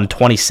they've won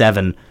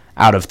 27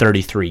 out of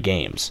 33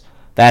 games.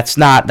 That's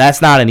not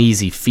an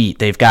easy feat.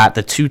 They've got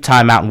the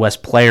 2-time Mountain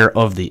West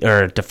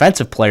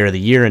Defensive Player of the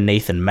Year in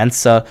Nathan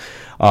Mensah.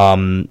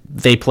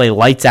 They play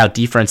lights out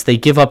defense. They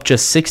give up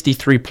just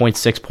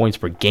 63.6 points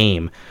per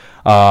game.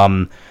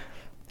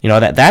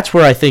 That's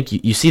where I think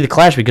you see the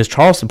clash because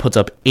Charleston puts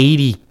up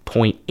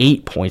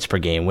 80.8 points per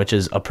game, which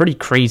is a pretty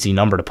crazy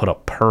number to put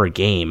up per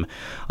game.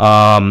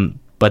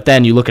 But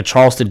then you look at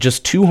Charleston,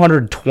 just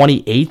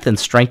 228th in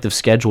strength of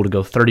schedule to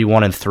go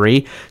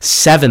 31-3,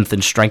 7th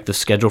in strength of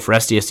schedule for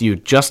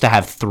SDSU just to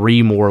have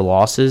 3 more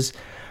losses.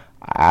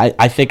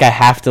 I think I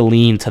have to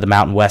lean to the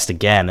Mountain West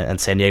again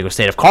and San Diego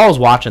State. If Carl's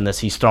watching this,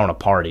 he's throwing a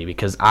party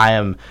because I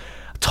am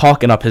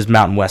talking up his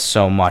Mountain West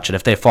so much. And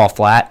if they fall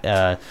flat,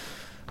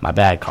 my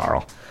bad,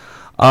 Carl.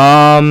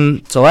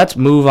 So let's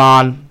move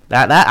on.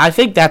 I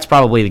think that's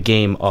probably the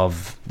game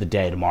of the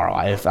day tomorrow.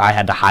 If I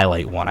had to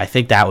highlight one, I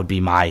think that would be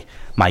my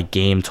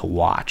game to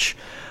watch.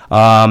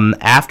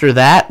 After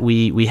that,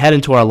 we head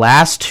into our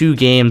last 2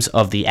 games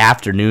of the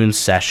afternoon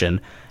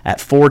session at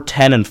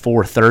 4:10 and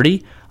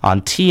 4:30. On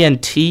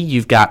TNT,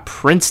 you've got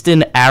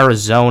Princeton,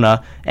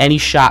 Arizona. Any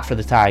shot for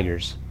the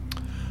Tigers?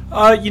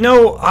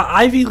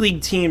 Ivy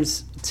League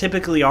teams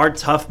typically are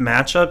tough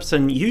matchups,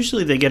 and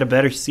usually they get a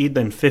better seed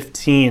than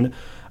 15.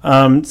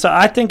 So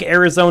I think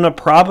Arizona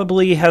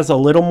probably has a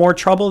little more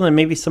trouble than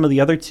maybe some of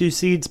the other 2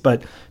 seeds,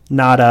 but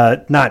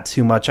not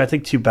too much. I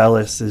think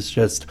Tubelis is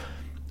just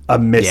a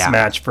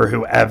mismatch for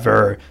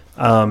whoever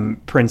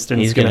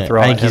Princeton's going to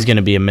throw at him. I think he's going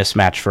to be a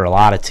mismatch for a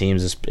lot of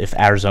teams if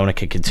Arizona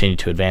can continue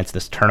to advance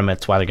this tournament.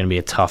 That's why they're going to be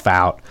a tough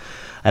out.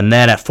 And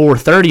then at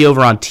 4:30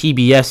 over on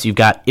TBS, you've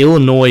got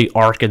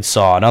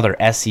Illinois-Arkansas, another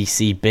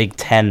SEC Big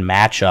Ten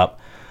matchup.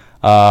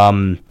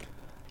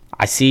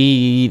 I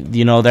see,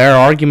 there are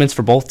arguments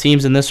for both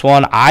teams in this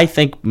one. I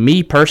think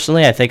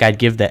I'd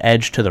give the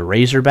edge to the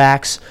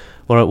Razorbacks.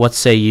 What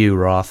say you,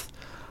 Roth?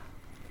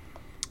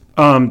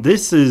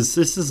 This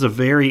is a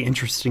very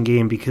interesting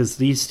game because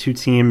these two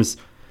teams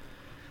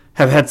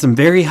have had some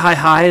very high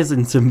highs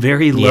and some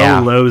very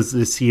low lows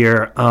this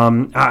year.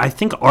 I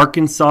think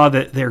Arkansas,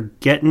 that they're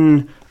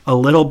getting a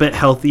little bit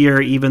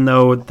healthier, even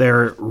though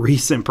their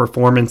recent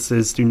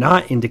performances do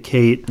not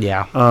indicate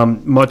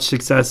much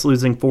success,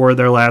 losing 4 of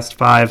their last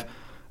 5.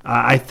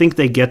 I think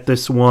they get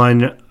this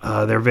one.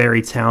 They're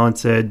very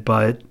talented,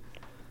 but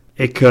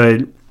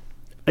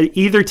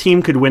either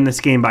team could win this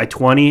game by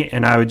 20,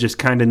 and I would just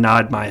kind of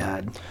nod my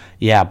head.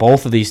 Yeah,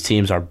 both of these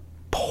teams are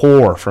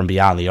poor from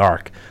beyond the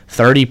arc.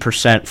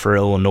 30% for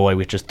Illinois,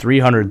 which is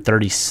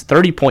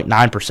 30.9%,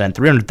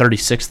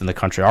 336th in the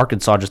country.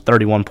 Arkansas just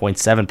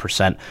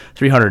 31.7%,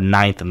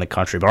 309th in the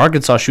country. But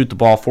Arkansas shoot the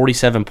ball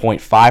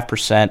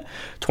 47.5%,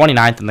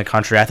 29th in the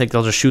country. I think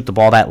they'll just shoot the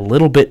ball that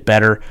little bit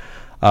better.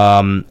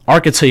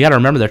 Arkansas, you got to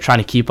remember, they're trying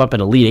to keep up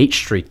an Elite 8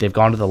 streak. They've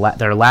gone to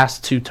their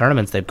last 2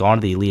 tournaments. They've gone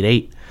to the Elite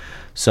 8.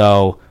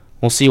 So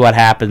we'll see what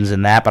happens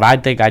in that. But I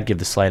think I'd give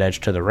the slight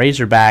edge to the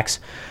Razorbacks.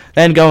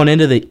 Then going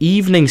into the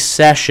evening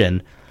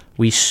session,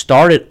 we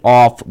started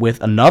off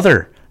with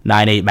another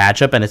 9-8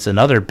 matchup, and it's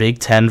another Big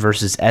Ten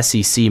versus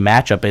SEC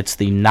matchup. It's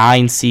the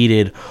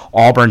 9-seeded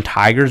Auburn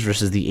Tigers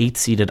versus the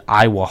 8-seeded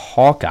Iowa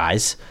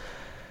Hawkeyes.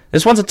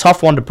 This one's a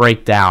tough one to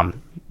break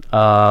down.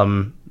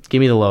 Give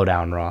me the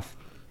lowdown, Roth.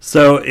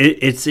 So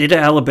it's in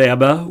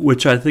Alabama,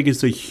 which I think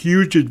is a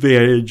huge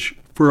advantage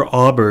for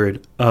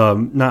Auburn,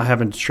 not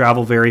having to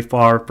travel very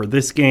far for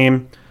this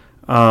game.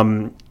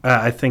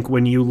 I think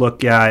when you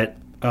look at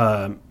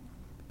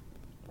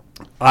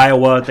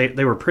Iowa,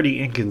 they were pretty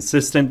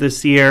inconsistent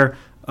this year.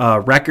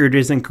 Record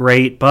isn't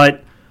great,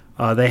 but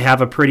they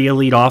have a pretty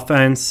elite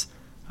offense.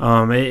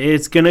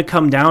 It's going to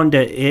come down to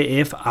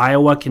if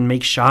Iowa can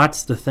make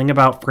shots. The thing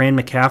about Fran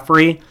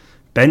McCaffrey,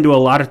 been to a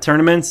lot of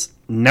tournaments,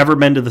 never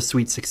been to the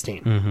Sweet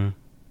 16. Mm-hmm.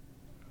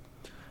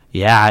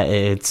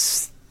 Yeah,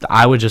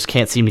 Iowa just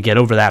can't seem to get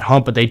over that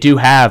hump, but they do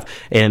have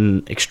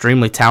an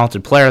extremely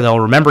talented player.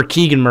 They'll remember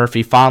Keegan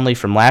Murphy fondly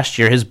from last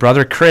year. His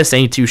brother Chris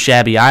ain't too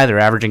shabby either,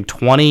 averaging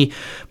 20.4,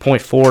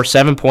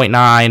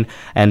 7.9,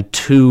 and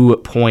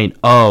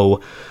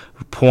 2.0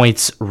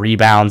 points,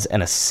 rebounds,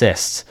 and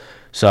assists.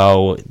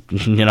 So,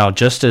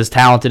 just as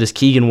talented as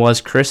Keegan was,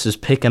 Chris is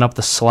picking up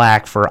the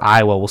slack for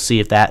Iowa. We'll see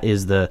if that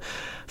is the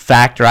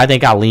factor. I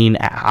think I'll lean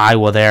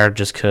Iowa there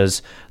just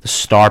because the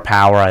star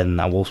power, and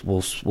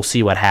we'll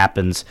see what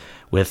happens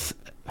with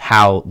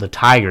how the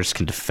Tigers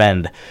can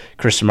defend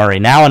Chris Murray.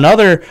 Now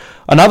another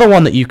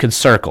one that you can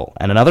circle,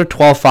 and another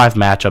 12-5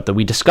 matchup that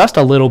we discussed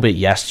a little bit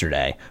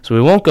yesterday, so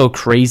we won't go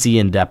crazy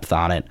in depth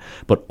on it,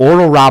 but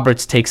Oral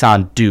Roberts takes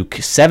on Duke,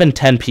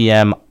 7:10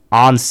 p.m.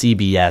 on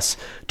CBS.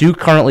 Duke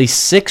currently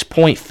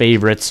 6-point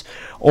favorites.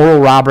 Oral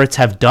Roberts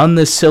have done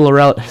this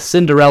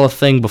Cinderella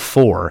thing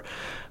before.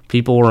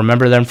 People will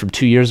remember them from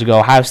 2 years ago.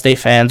 Ohio State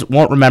fans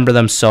won't remember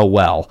them so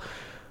well.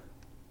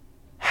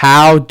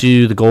 How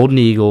do the Golden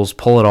Eagles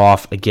pull it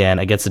off again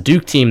against a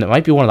Duke team that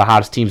might be one of the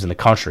hottest teams in the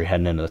country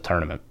heading into the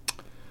tournament?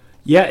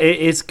 Yeah,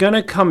 it's going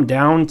to come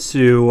down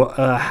to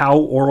how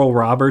Oral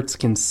Roberts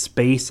can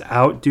space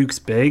out Duke's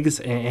bigs,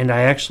 and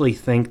I actually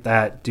think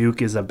that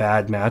Duke is a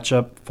bad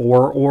matchup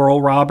for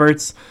Oral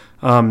Roberts,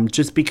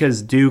 just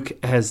because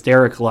Duke has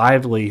Derek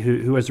Lively,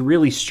 who has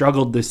really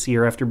struggled this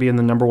year after being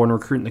the number 1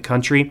 recruit in the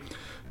country,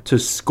 to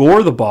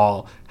score the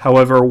ball.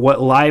 However,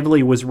 what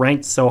Lively was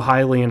ranked so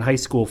highly in high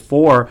school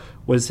for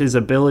was his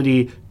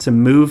ability to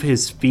move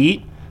his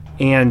feet,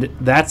 and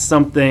that's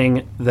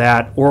something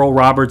that Oral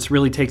Roberts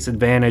really takes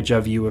advantage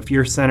of you. If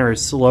your center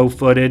is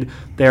slow-footed,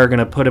 they're going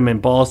to put him in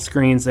ball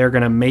screens. They're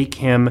going to make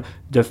him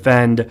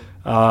defend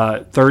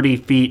 30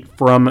 feet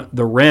from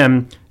the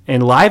rim,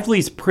 and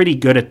Lively's pretty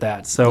good at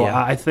that. So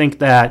yeah. I think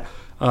that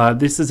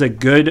this is a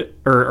good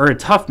or a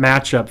tough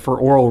matchup for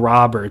Oral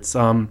Roberts.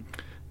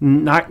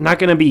 Not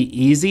going to be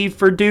easy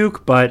for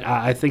Duke, but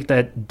I think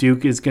that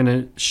Duke is going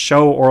to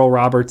show Oral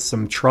Roberts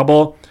some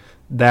trouble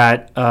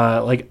that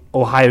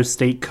Ohio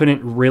State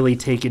couldn't really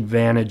take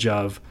advantage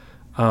of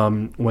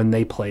when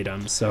they played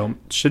them. So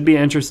it should be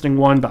an interesting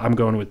one, but I'm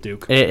going with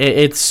Duke.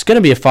 It's going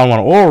to be a fun one.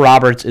 Oral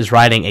Roberts is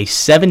riding a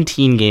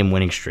 17-game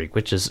winning streak,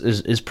 which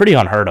is pretty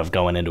unheard of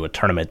going into a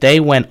tournament. They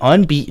went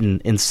unbeaten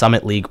in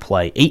Summit League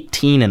play,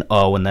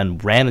 18-0, and then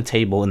ran the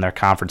table in their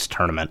conference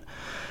tournament.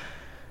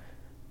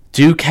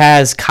 Duke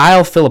has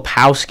Kyle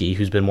Filipowski,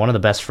 who's been one of the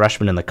best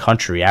freshmen in the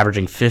country,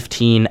 averaging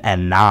 15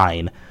 and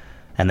 9.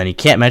 And then you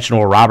can't mention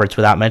Oral Roberts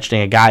without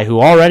mentioning a guy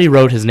who already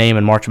wrote his name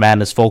in March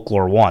Madness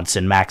folklore once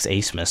in Max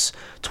Asmus.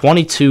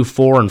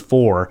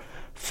 22-4-4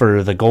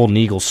 for the Golden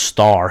Eagles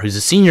star, who's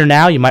a senior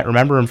now. You might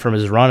remember him from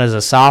his run as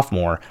a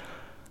sophomore,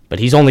 but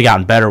he's only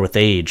gotten better with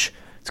age.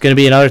 It's gonna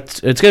be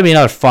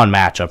another fun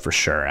matchup for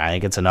sure. I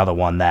think it's another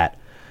one that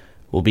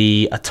will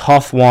be a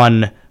tough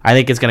one. I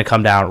think it's gonna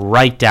come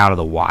right down to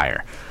the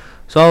wire.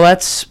 So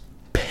let's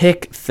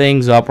pick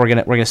things up. We're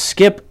gonna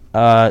skip.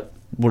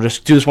 We'll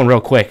just do this one real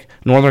quick.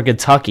 Northern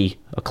Kentucky,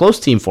 a close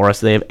team for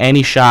us. Do they have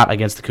any shot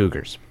against the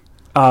Cougars?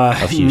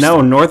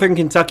 No, Northern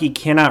Kentucky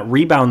cannot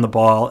rebound the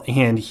ball,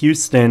 and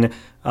Houston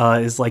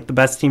is like the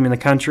best team in the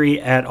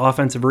country at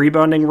offensive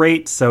rebounding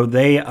rate. So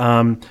they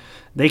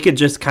could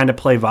just kind of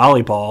play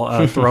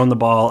volleyball, throwing the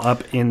ball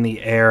up in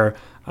the air.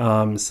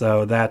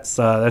 So that's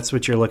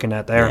what you're looking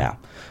at there. Yeah,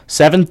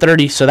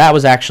 7:30. So that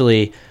was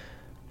actually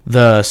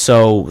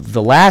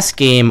the last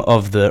game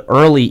of the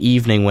early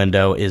evening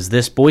window is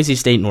this Boise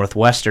State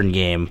Northwestern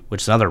game,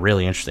 which is another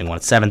really interesting one.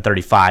 It's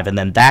 7:35, and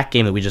then that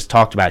game that we just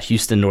talked about,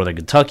 Houston Northern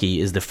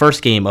Kentucky, is the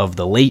first game of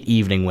the late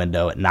evening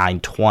window at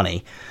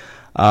 9:20.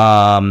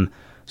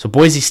 So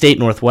Boise State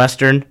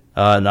Northwestern,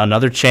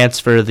 another chance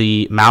for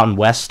the Mountain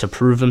West to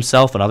prove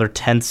himself, another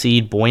 10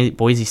 seed.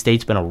 Boise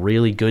State's been a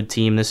really good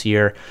team this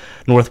year.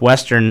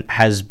 Northwestern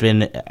has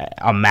been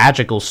a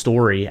magical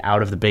story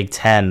out of the Big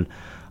Ten.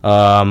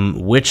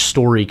 Which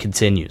story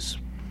continues?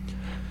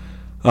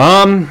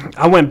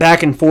 I went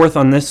back and forth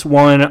on this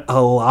one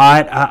a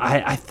lot.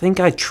 I think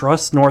I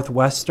trust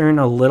Northwestern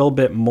a little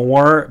bit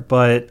more,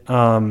 but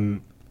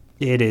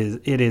it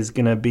is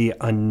going to be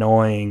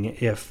annoying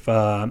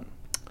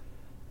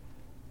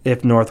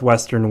if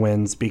Northwestern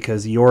wins,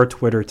 because your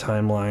Twitter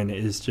timeline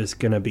is just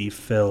going to be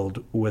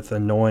filled with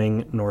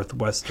annoying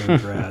Northwestern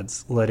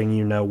grads letting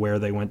you know where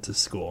they went to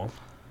school.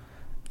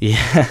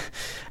 Yeah,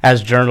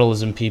 as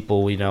journalism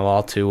people, we know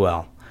all too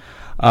well.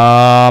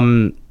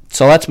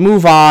 So let's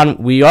move on.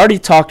 We already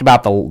talked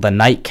about the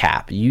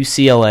nightcap,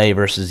 UCLA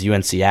versus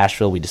UNC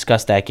Asheville. We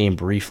discussed that game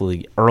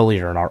briefly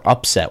earlier in our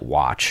upset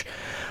watch.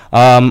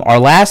 Our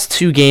last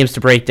two games to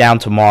break down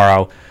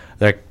tomorrow,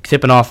 they're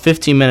tipping off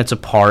 15 minutes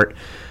apart.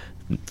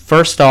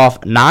 First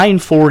off,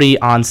 9:40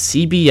 on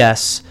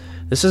CBS.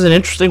 This is an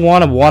interesting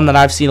one that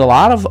I've seen a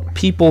lot of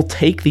people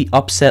take the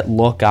upset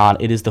look on.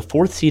 It is the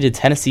 4th-seeded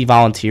Tennessee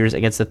Volunteers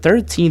against the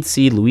 13th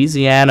seed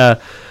Louisiana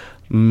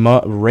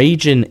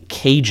Ragin'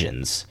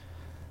 Cajuns.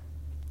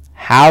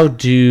 How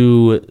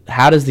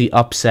does the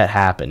upset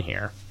happen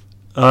here?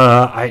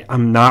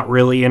 I'm not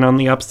really in on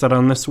the upset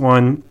on this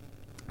one.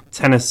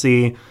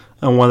 Tennessee,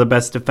 one of the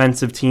best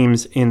defensive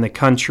teams in the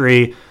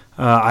country.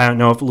 I don't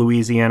know if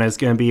Louisiana is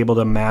going to be able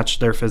to match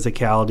their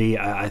physicality.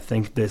 I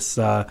think this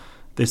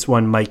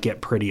one might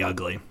get pretty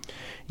ugly.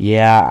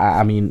 Yeah,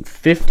 I mean,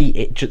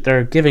 58.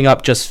 They're giving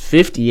up just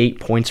 58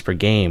 points per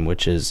game,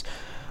 which is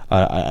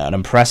an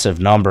impressive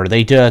number.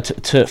 They did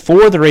to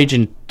the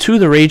Ragin'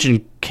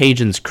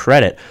 Cajuns'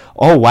 credit.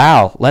 Oh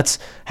wow, let's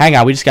hang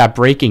on. We just got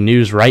breaking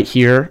news right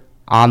here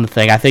on the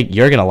thing. I think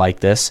you're gonna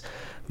like this.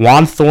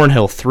 Juan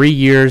Thornhill, 3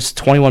 years,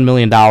 $21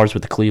 million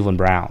with the Cleveland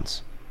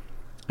Browns.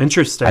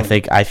 Interesting.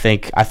 I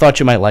thought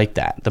you might like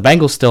that. The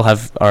Bengals still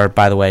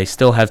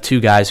have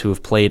two guys who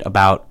have played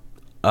about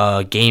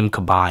a game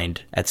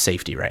combined at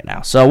safety right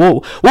now.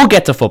 So we'll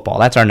get to football.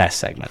 That's our next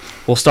segment.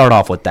 We'll start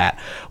off with that.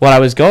 What I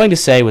was going to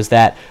say was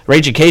that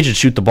Ragin' Cajuns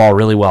shoot the ball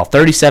really well.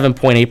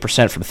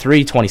 37.8% from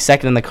three,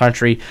 22nd in the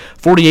country,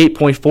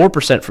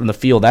 48.4% from the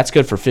field. That's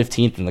good for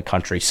 15th in the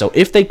country. So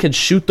if they could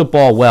shoot the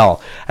ball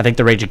well, I think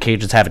the Ragin'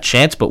 Cajuns have a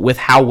chance. But with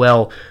how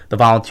well the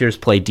Volunteers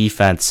play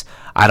defense,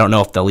 I don't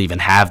know if they'll even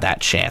have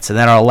that chance. And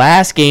then our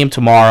last game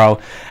tomorrow,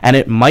 and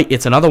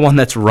it's another one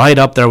that's right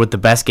up there with the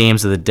best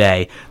games of the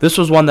day. This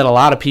was one that a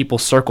lot of people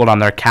circled on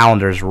their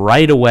calendars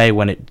right away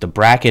when the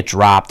bracket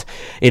dropped.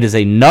 It is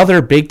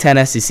another Big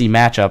Ten SEC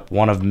matchup,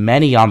 one of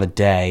many on the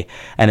day,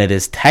 and it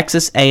is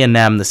Texas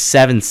A&M, the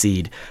 7th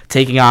seed,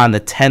 taking on the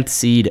 10th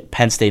seed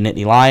Penn State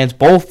Nittany Lions.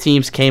 Both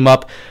teams came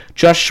up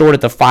just short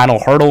at the final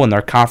hurdle in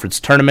their conference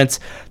tournaments.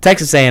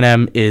 Texas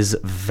A&M is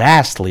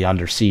vastly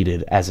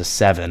underseeded as a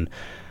 7.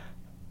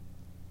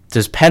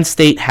 Does Penn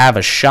State have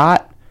a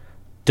shot?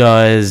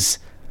 Because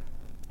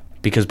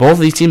both of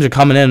these teams are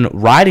coming in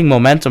riding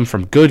momentum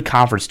from good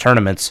conference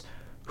tournaments.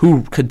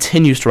 Who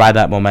continues to ride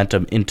that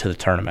momentum into the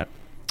tournament?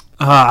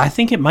 I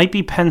think it might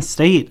be Penn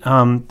State.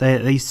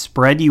 They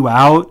spread you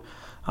out.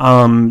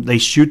 They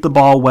shoot the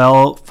ball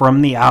well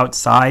from the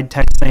outside.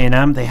 Texas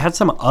A&M, they had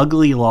some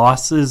ugly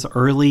losses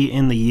early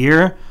in the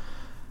year.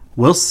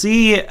 We'll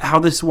see how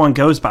this one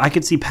goes, but I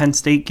could see Penn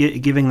State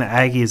giving the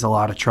Aggies a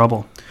lot of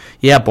trouble.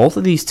 Yeah, both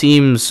of these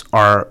teams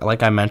are,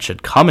 like I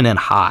mentioned, coming in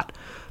hot.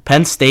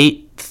 Penn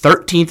State,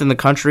 13th in the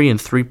country in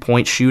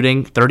three-point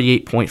shooting,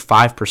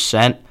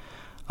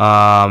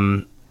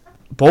 38.5%.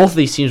 Both of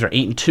these teams are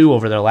 8-2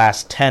 over their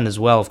last 10 as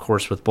well, of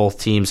course, with both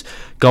teams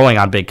going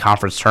on big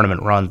conference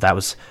tournament runs. That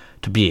was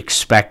to be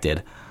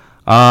expected.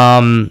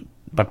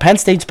 But Penn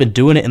State's been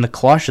doing it in the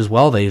clutch as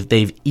well.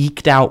 They've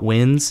eked out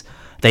wins.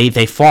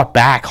 They fought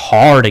back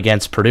hard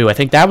against Purdue. I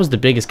think that was the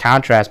biggest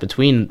contrast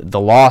between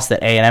the loss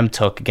that A&M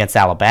took against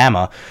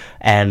Alabama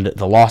and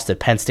the loss that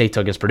Penn State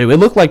took against Purdue. It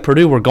looked like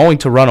Purdue were going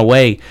to run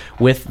away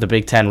with the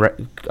Big Ten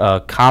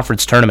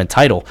conference tournament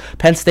title.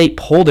 Penn State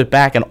pulled it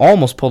back and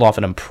almost pulled off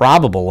an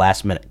improbable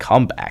last-minute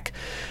comeback.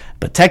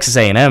 But Texas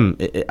A&M,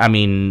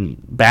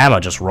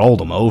 Bama just rolled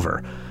them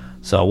over.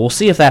 So we'll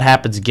see if that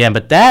happens again.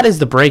 But that is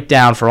the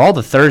breakdown for all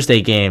the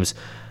Thursday games.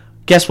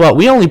 Guess what?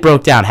 We only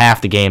broke down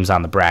half the games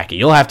on the bracket.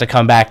 You'll have to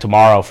come back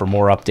tomorrow for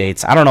more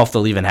updates. I don't know if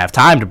they'll even have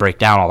time to break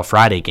down all the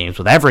Friday games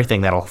with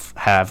everything that'll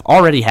have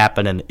already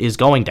happened and is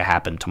going to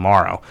happen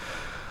tomorrow.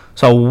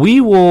 So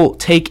we will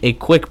take a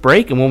quick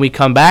break, and when we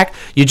come back,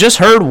 you just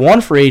heard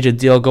one free agent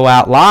deal go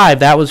out live.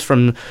 That was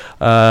from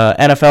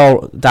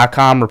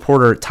NFL.com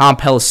reporter Tom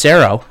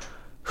Pelissero,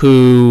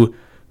 who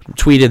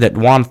tweeted that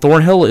Juan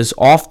Thornhill is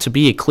off to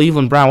be a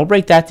Cleveland Brown. We'll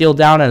break that deal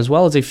down, as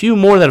well as a few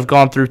more that have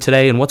gone through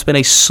today and what's been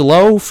a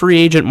slow free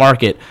agent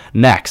market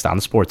next on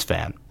the Sports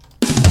Fan.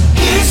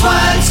 Here's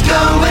what's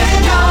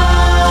going on.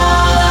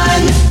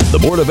 The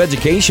Board of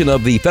Education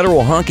of the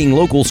Federal Honking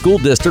Local School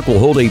District will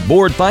hold a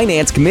Board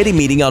Finance Committee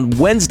meeting on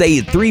Wednesday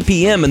at 3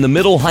 p.m. in the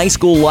Middle High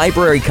School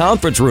Library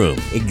Conference Room.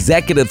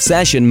 Executive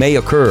session may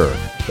occur.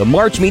 The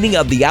March meeting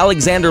of the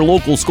Alexander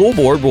Local School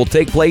Board will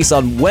take place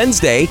on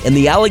Wednesday in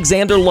the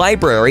Alexander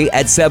Library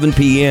at 7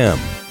 p.m.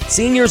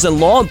 Seniors and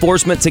law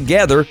enforcement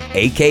together,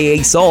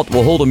 a.k.a. SALT,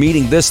 will hold a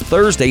meeting this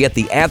Thursday at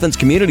the Athens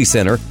Community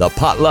Center. The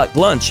potluck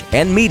lunch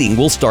and meeting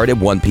will start at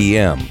 1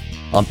 p.m.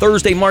 On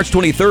Thursday, March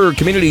 23rd,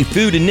 Community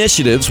Food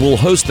Initiatives will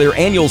host their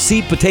annual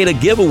seed potato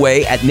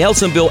giveaway at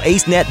Nelsonville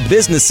AceNet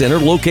Business Center,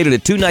 located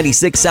at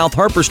 296 South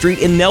Harper Street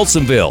in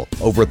Nelsonville.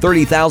 Over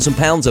 30,000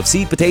 pounds of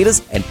seed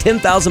potatoes and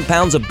 10,000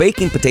 pounds of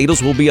baking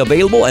potatoes will be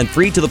available and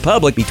free to the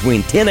public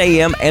between 10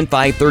 a.m. and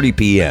 5:30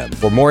 p.m.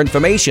 For more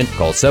information,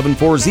 call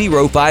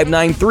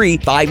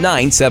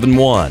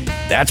 740-593-5971.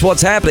 That's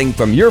what's happening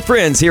from your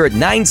friends here at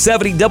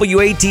 970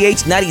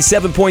 WATH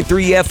 97.3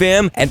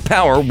 FM and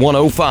Power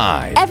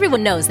 105.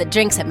 Everyone knows that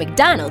drinks at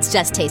McDonald's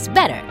just taste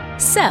better.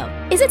 So,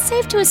 is it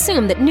safe to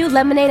assume that new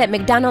lemonade at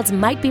McDonald's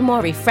might be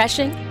more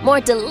refreshing, more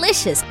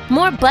delicious,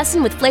 more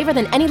bussin' with flavor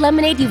than any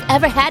lemonade you've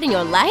ever had in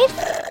your life?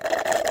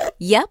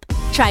 Yep.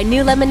 Try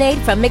new lemonade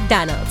from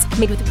McDonald's,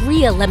 made with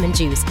real lemon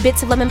juice,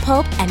 bits of lemon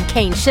pulp, and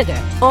cane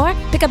sugar. Or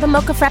pick up a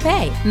mocha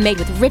frappe, made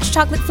with rich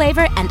chocolate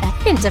flavor and a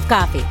hint of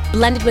coffee,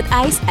 blended with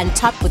ice and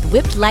topped with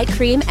whipped light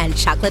cream and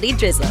chocolatey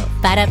drizzle.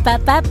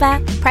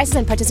 Ba-da-ba-ba-ba. Prices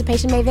and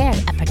participation may vary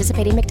at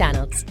participating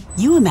McDonald's.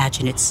 You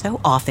imagine it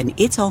so often,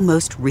 it's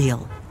almost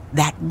real.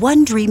 That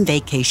one dream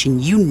vacation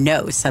you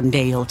know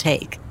someday you'll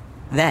take.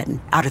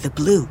 Then, out of the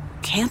blue,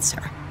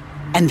 cancer.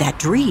 And that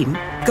dream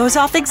goes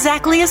off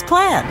exactly as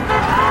planned.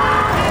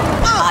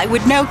 I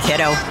would know,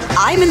 kiddo.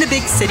 I'm in the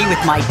big city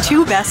with my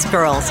two best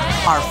girls.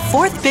 Our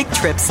fourth big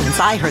trip since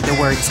I heard the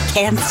words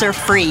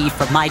cancer-free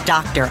from my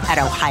doctor at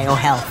Ohio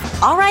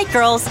Health. All right,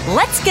 girls,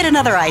 let's get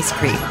another ice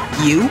cream.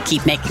 You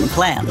keep making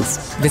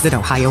plans. Visit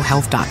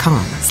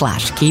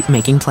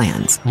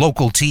ohiohealth.com/keepmakingplans.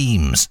 Local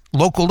teams,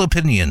 local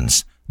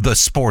opinions. The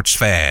Sports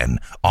Fan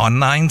on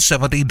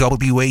 970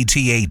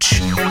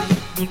 WATH.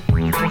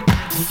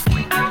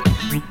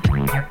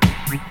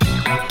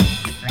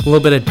 A little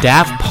bit of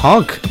Daft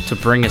Punk to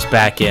bring us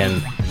back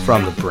in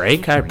from the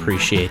break. I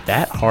appreciate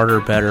that. Harder,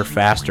 better,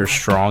 faster,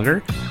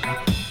 stronger.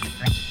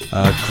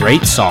 A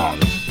great song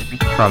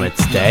from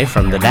its day,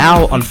 from the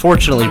now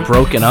unfortunately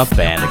broken up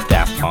band of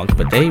Daft Punk,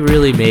 but they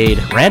really made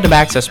Random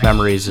Access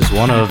Memories is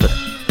one of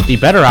the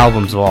better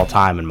albums of all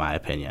time, in my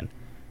opinion,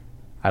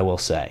 I will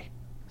say.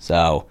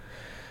 So,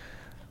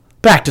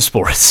 back to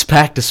sports.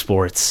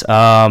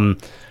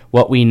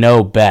 What we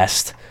know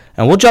best.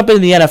 And we'll jump into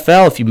the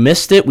NFL. If you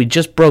missed it, we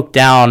just broke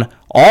down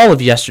all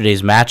of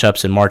yesterday's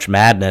matchups in March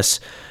Madness.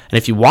 And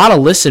if you want to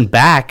listen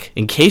back,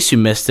 in case you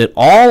missed it,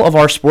 all of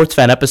our Sports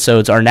Fan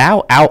episodes are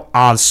now out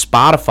on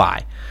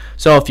Spotify.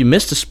 So if you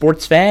missed a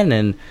Sports Fan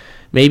and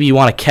maybe you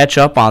want to catch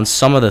up on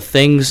some of the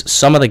things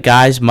some of the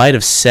guys might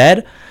have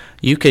said,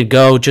 you could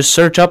go just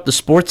search up the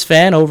Sports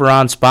Fan over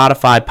on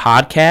Spotify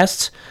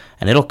podcasts,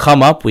 and it'll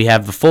come up. We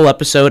have the full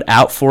episode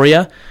out for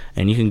you,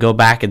 and you can go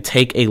back and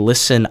take a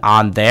listen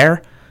on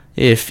there.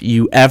 If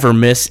you ever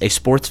miss a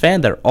Sports Fan,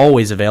 they're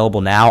always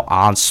available now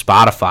on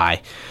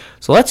Spotify.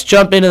 So let's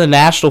jump into the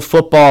National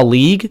Football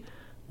League,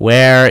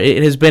 where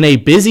it has been a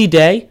busy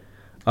day,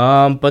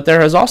 but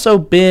there has also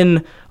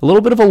been a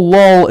little bit of a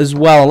lull as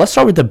well. Let's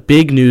start with the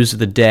big news of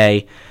the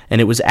day, and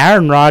it was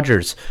Aaron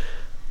Rodgers.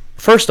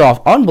 First off,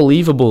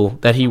 unbelievable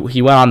that he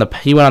went on the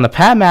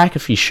Pat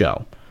McAfee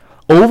show.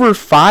 Over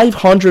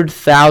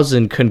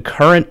 500,000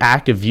 concurrent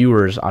active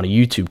viewers on a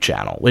YouTube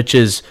channel, which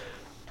is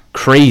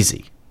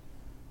crazy.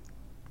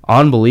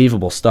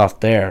 Unbelievable stuff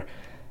there.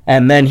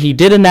 And then he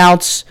did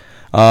announce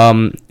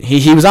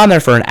he was on there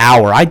for an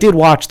hour. I did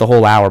watch the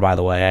whole hour, by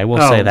the way. I will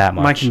say that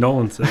much. My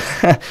condolences.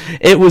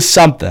 It was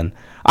something.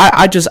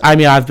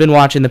 I've been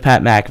watching the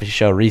Pat McAfee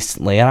show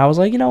recently, and I was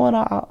like, you know what,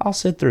 I'll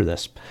sit through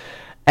this.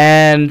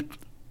 And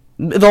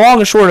the long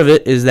and short of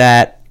it is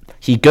that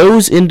he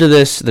goes into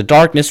the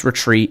darkness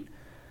retreat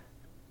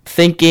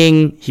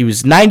thinking he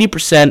was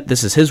 90%,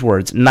 this is his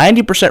words,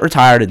 90%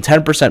 retired and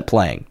 10%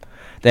 playing.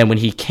 Then when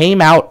he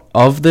came out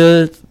of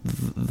the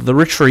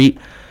retreat,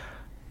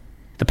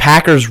 the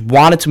Packers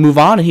wanted to move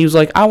on, and he was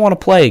like, I want to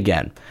play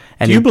again.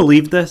 And do you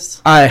believe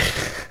this?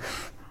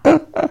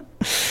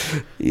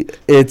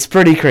 It's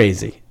pretty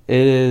crazy.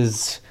 It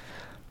is,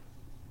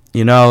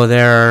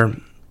 there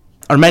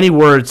are many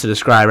words to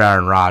describe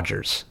Aaron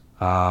Rodgers.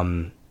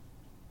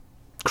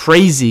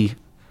 Crazy,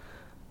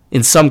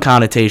 in some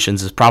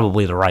connotations, is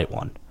probably the right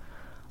one.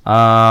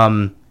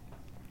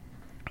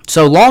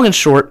 So long and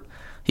short,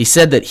 he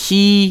said that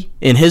he,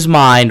 in his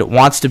mind,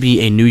 wants to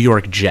be a New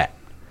York Jet.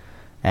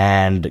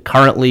 And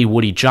currently,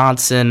 Woody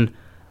Johnson,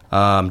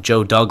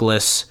 Joe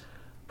Douglas,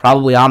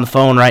 probably on the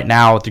phone right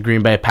now with the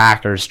Green Bay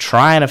Packers,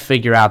 trying to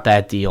figure out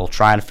that deal,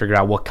 trying to figure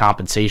out what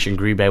compensation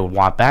Green Bay would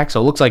want back.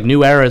 So it looks like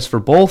new eras for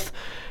both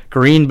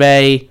Green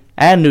Bay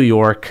and New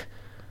York.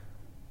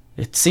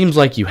 It seems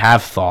like you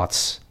have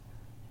thoughts,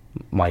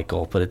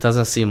 Michael, but it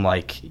doesn't seem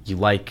like you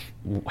like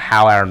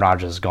how Aaron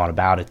Rodgers has gone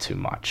about it too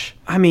much.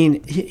 I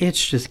mean,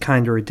 it's just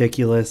kind of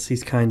ridiculous.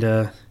 He's kind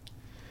of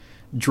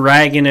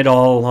dragging it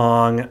all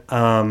along.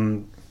 I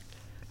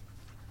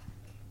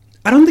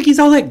don't think he's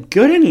all that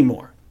good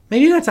anymore.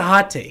 Maybe that's a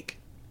hot take.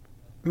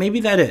 Maybe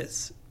that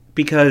is.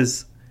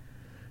 Because,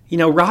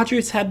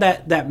 Rodgers had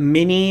that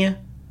mini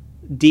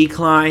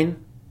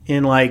decline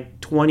in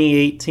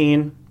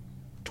 2018,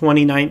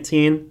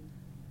 2019.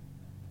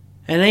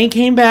 And then he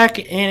came back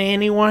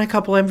and he won a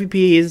couple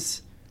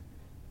MVPs,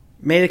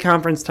 made a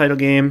conference title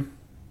game,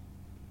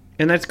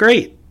 and that's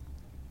great.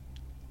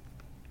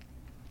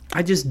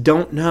 I just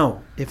don't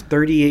know if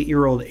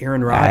 38-year-old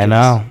Aaron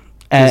Rodgers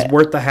is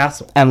worth the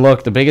hassle. And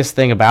look, the biggest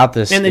thing about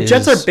this and the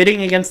Jets are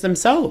bidding against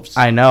themselves.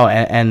 I know,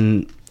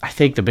 and I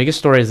think the biggest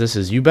story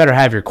is you better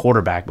have your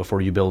quarterback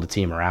before you build a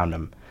team around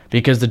him.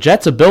 Because the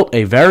Jets have built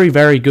a very,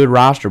 very good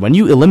roster. When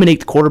you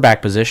eliminate the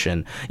quarterback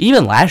position,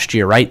 even last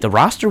year, right, the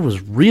roster was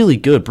really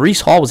good.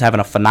 Breece Hall was having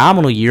a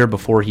phenomenal year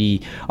before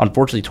he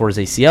unfortunately tore his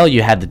ACL.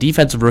 You had the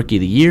defensive rookie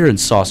of the year in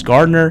Sauce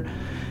Gardner.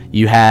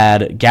 You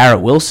had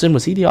Garrett Wilson.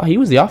 He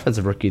was the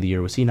offensive rookie of the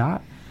year, was he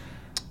not?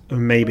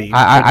 Maybe.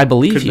 I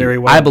believe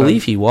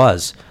he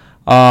was.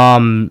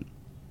 You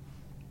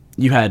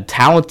had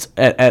talent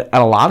at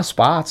a lot of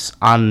spots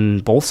on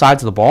both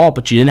sides of the ball,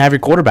 but you didn't have your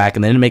quarterback,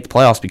 and they didn't make the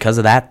playoffs because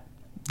of that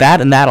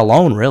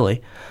alone,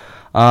 really.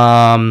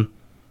 So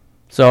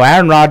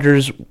Aaron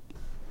Rodgers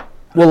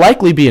will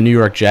likely be a New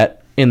York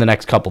Jet in the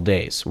next couple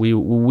days. We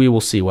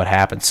will see what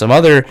happens. Some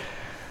other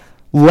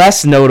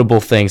less notable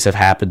things have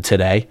happened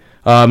today.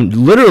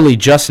 Literally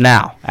just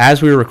now,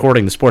 as we were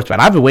recording the SportsFan.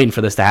 I've been waiting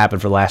for this to happen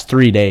for the last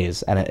 3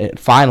 days, and it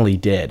finally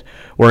did,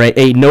 where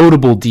a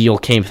notable deal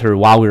came through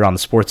while we were on the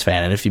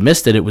SportsFan. And if you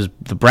missed it, it was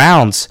the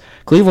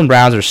Cleveland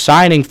Browns are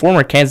signing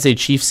former Kansas City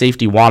Chiefs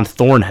safety Juan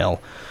Thornhill.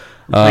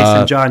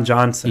 Replacing John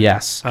Johnson.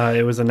 Yes.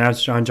 It was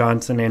announced John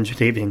Johnson and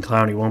Jadeveon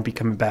Clowney won't be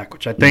coming back,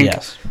 which I think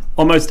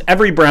almost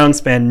every Browns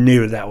fan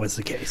knew that was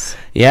the case.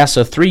 Yeah,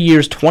 so 3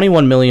 years,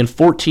 $21 million,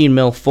 $14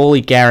 million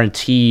fully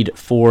guaranteed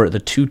for the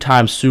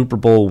two-time Super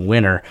Bowl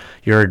winner.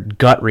 Your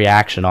gut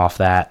reaction off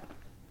that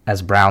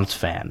as a Browns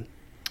fan.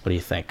 What do you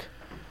think?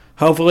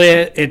 Hopefully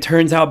it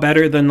turns out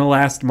better than the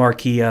last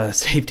marquee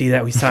safety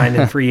that we signed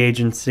in free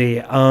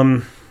agency.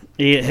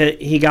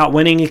 He got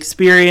winning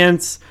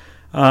experience.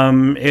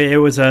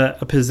 It was a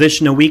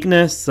position of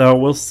weakness, so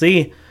we'll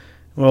see.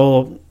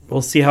 We'll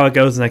see how it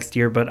goes next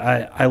year, but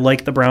I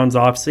like the Browns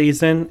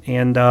offseason,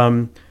 and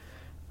I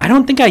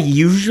don't think I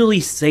usually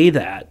say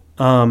that.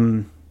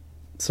 Yeah.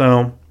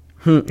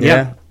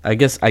 I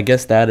guess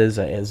that is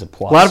a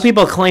plus. A lot of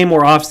people claim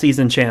we're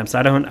off-season champs.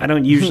 I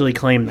don't usually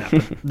claim that.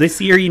 But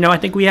this year, I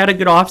think we had a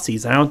good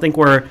off-season. I think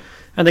we're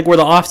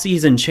the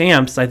off-season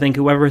champs. I think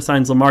whoever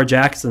signs Lamar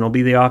Jackson will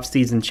be the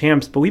off-season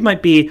champs, but we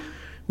might be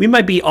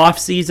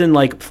off-season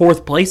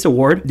fourth place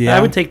award. Yeah.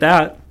 I would take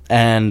that.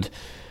 And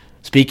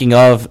speaking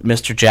of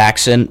Mr.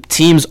 Jackson,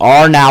 teams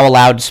are now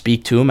allowed to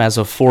speak to him as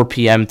of 4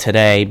 p.m.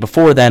 today.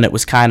 Before then, it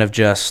was kind of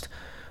just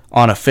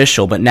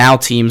unofficial, but now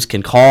teams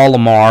can call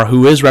Lamar,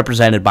 who is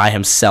represented by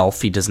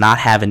himself. He does not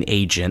have an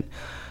agent.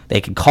 They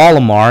can call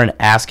Lamar and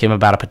ask him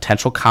about a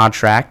potential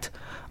contract.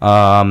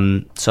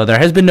 So there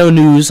has been no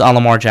news on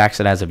Lamar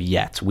Jackson as of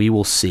yet. We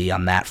will see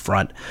on that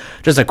front.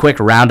 Just a quick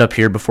roundup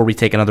here before we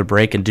take another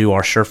break and do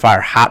our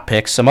surefire hot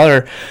picks. Some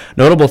other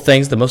notable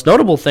things. The most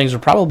notable things are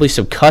probably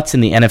some cuts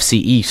in the NFC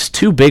East.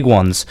 Two big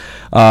ones.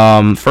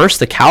 First,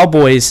 the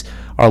Cowboys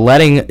are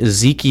letting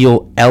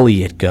Ezekiel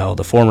Elliott go,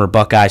 the former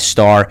Buckeye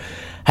star.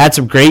 Had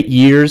some great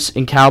years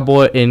in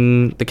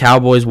the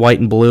Cowboys white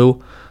and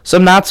blue.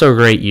 Some not so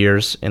great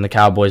years in the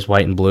Cowboys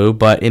white and blue,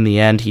 but in the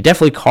end, he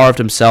definitely carved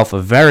himself a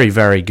very,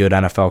 very good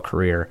NFL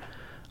career.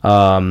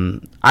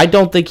 I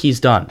don't think he's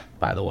done,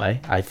 by the way.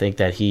 I think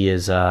that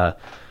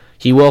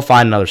he will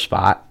find another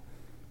spot.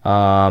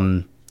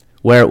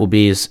 Where it will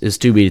be is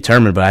to be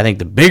determined, but I think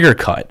the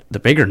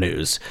bigger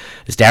news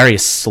is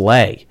Darius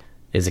Slay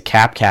is a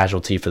cap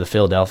casualty for the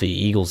Philadelphia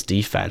Eagles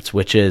defense,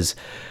 which is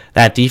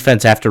that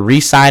defense after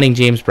re-signing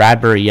James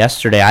Bradbury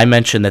yesterday. I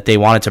mentioned that they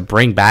wanted to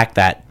bring back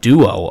that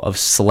duo of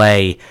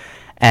Slay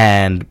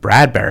and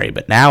Bradbury,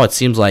 but now it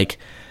seems like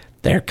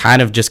they're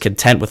kind of just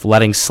content with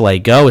letting Slay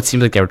go. It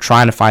seems like they were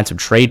trying to find some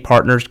trade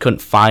partners,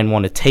 couldn't find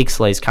one to take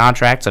Slay's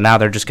contract, so now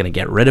they're just going to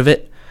get rid of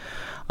it.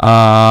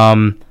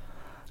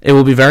 it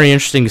will be very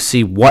interesting to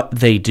see what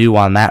they do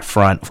on that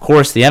front. Of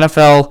course, the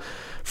NFL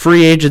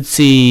free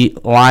agency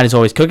line is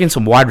always cooking.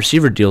 Some wide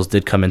receiver deals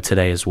did come in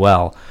today as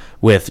well,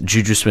 with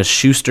Juju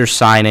Smith-Schuster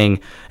signing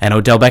and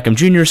Odell Beckham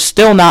Jr.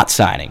 still not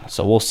signing.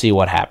 So we'll see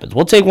what happens.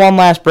 We'll take one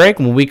last break,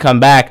 and when we come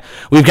back,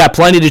 we've got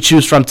plenty to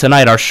choose from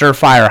tonight. Our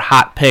surefire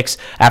hot picks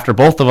after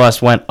both of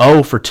us went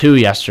 0 for 2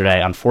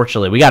 yesterday.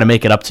 Unfortunately, we got to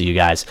make it up to you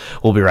guys.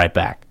 We'll be right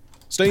back.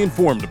 Stay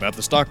informed about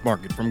the stock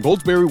market from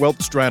Goldsberry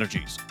Wealth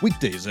Strategies.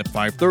 Weekdays at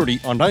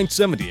 5:30 on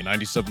 970 and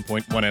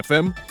 97.1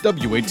 FM,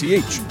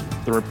 WATH.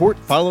 The report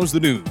follows the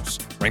news.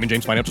 Raymond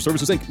James Financial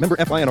Services, Inc., member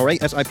FINRA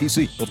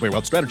SIPC. Goldsberry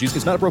Wealth Strategies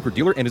is not a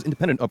broker-dealer and is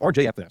independent of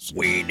RJFS.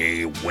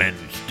 Weenie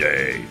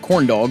Wednesday.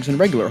 Corn dogs and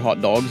regular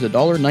hot dogs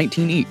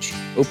 $1.19 each.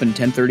 Open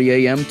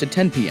 10:30 a.m. to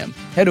 10 p.m.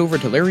 Head over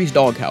to Larry's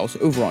Doghouse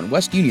over on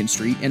West Union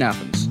Street in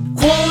Athens.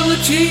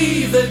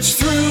 Quality that's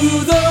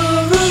through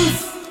the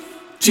roof.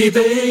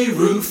 T-Bay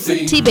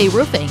Roofing. T-Bay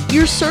Roofing,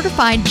 your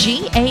certified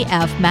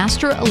GAF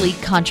Master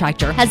Elite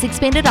Contractor, has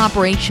expanded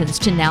operations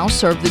to now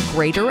serve the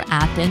greater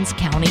Athens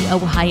County,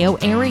 Ohio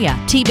area.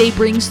 T-Bay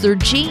brings their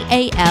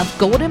GAF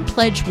Golden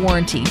Pledge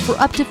warranty for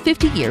up to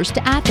 50 years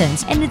to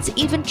Athens, and it's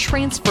even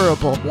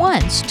transferable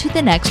once to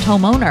the next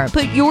homeowner.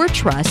 Put your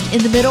trust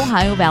in the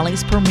Mid-Ohio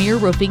Valley's premier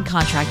roofing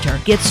contractor.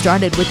 Get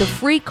started with a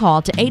free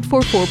call to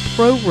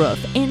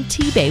 844-PRO-ROOF, and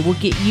T-Bay will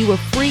get you a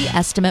free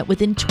estimate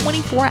within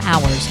 24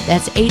 hours.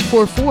 That's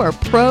 844-PRO-ROOF.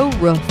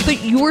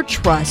 Put your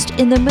trust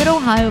in the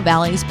Mid-Ohio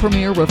Valley's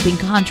premier roofing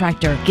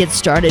contractor. Get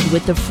started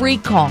with the free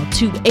call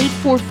to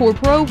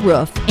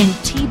 844-PRO-ROOF, and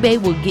T-Bay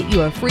will get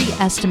you a free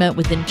estimate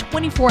within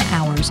 24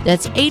 hours.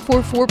 That's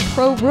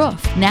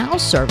 844-PRO-ROOF. Now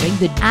serving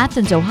the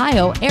Athens,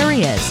 Ohio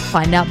areas.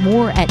 Find out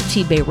more at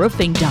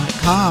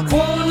tbayroofing.com.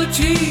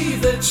 Quality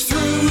that's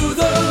through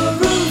the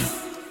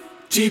roof.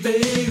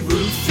 T-Bay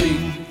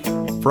Roofing.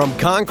 From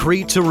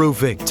concrete to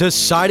roofing to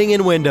siding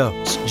and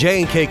windows,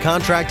 J&K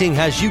Contracting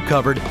has you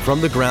covered from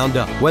the ground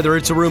up. Whether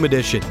it's a room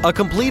addition, a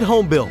complete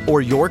home build,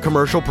 or your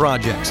commercial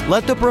projects,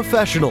 let the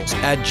professionals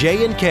at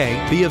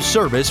J&K be of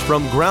service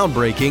from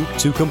groundbreaking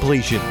to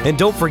completion. And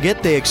don't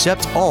forget they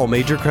accept all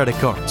major credit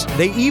cards.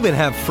 They even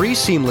have free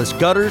seamless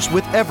gutters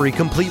with every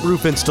complete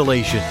roof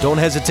installation. Don't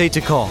hesitate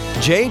to call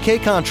J&K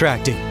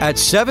Contracting at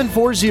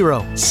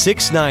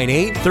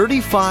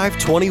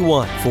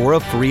 740-698-3521 for a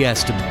free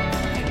estimate.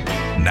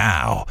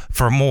 Now,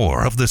 for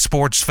more of the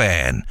Sports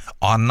Fan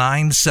on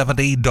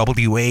 970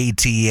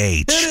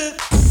 WATH.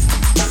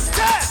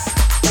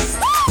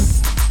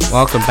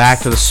 Welcome back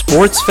to the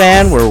Sports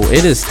Fan, where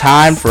it is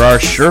time for our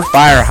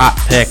surefire hot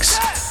picks.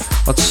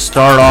 Let's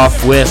start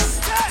off with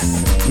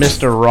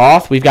Mr.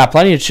 Roth. We've got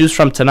plenty to choose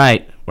from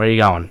tonight. Where are you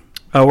going?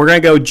 We're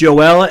going to go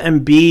Joel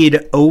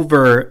Embiid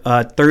over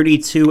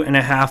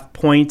 32.5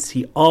 points.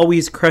 He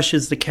always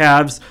crushes the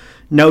Cavs.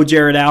 No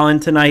Jared Allen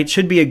tonight.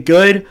 Should be a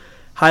good,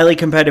 highly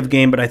competitive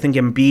game, but I think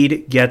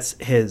Embiid gets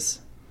his.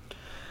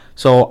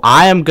 So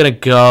I am going to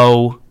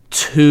go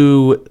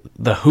to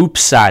the hoop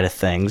side of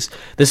things.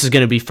 This is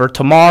going to be for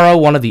tomorrow,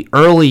 one of the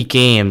early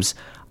games.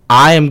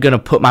 I am going to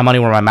put my money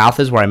where my mouth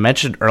is, where I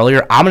mentioned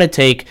earlier. I'm going to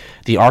take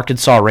the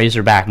Arkansas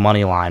Razorback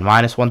money line,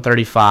 minus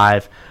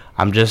 135.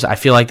 I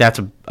feel like that's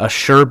a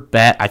sure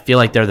bet. I feel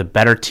like they're the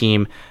better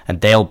team,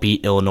 and they'll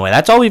beat Illinois.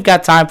 That's all we've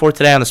got time for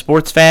today on the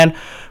Sports Fan.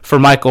 For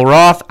Michael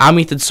Roth, I'm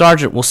Ethan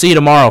Sargeant. We'll see you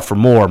tomorrow for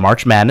more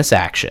March Madness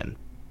action.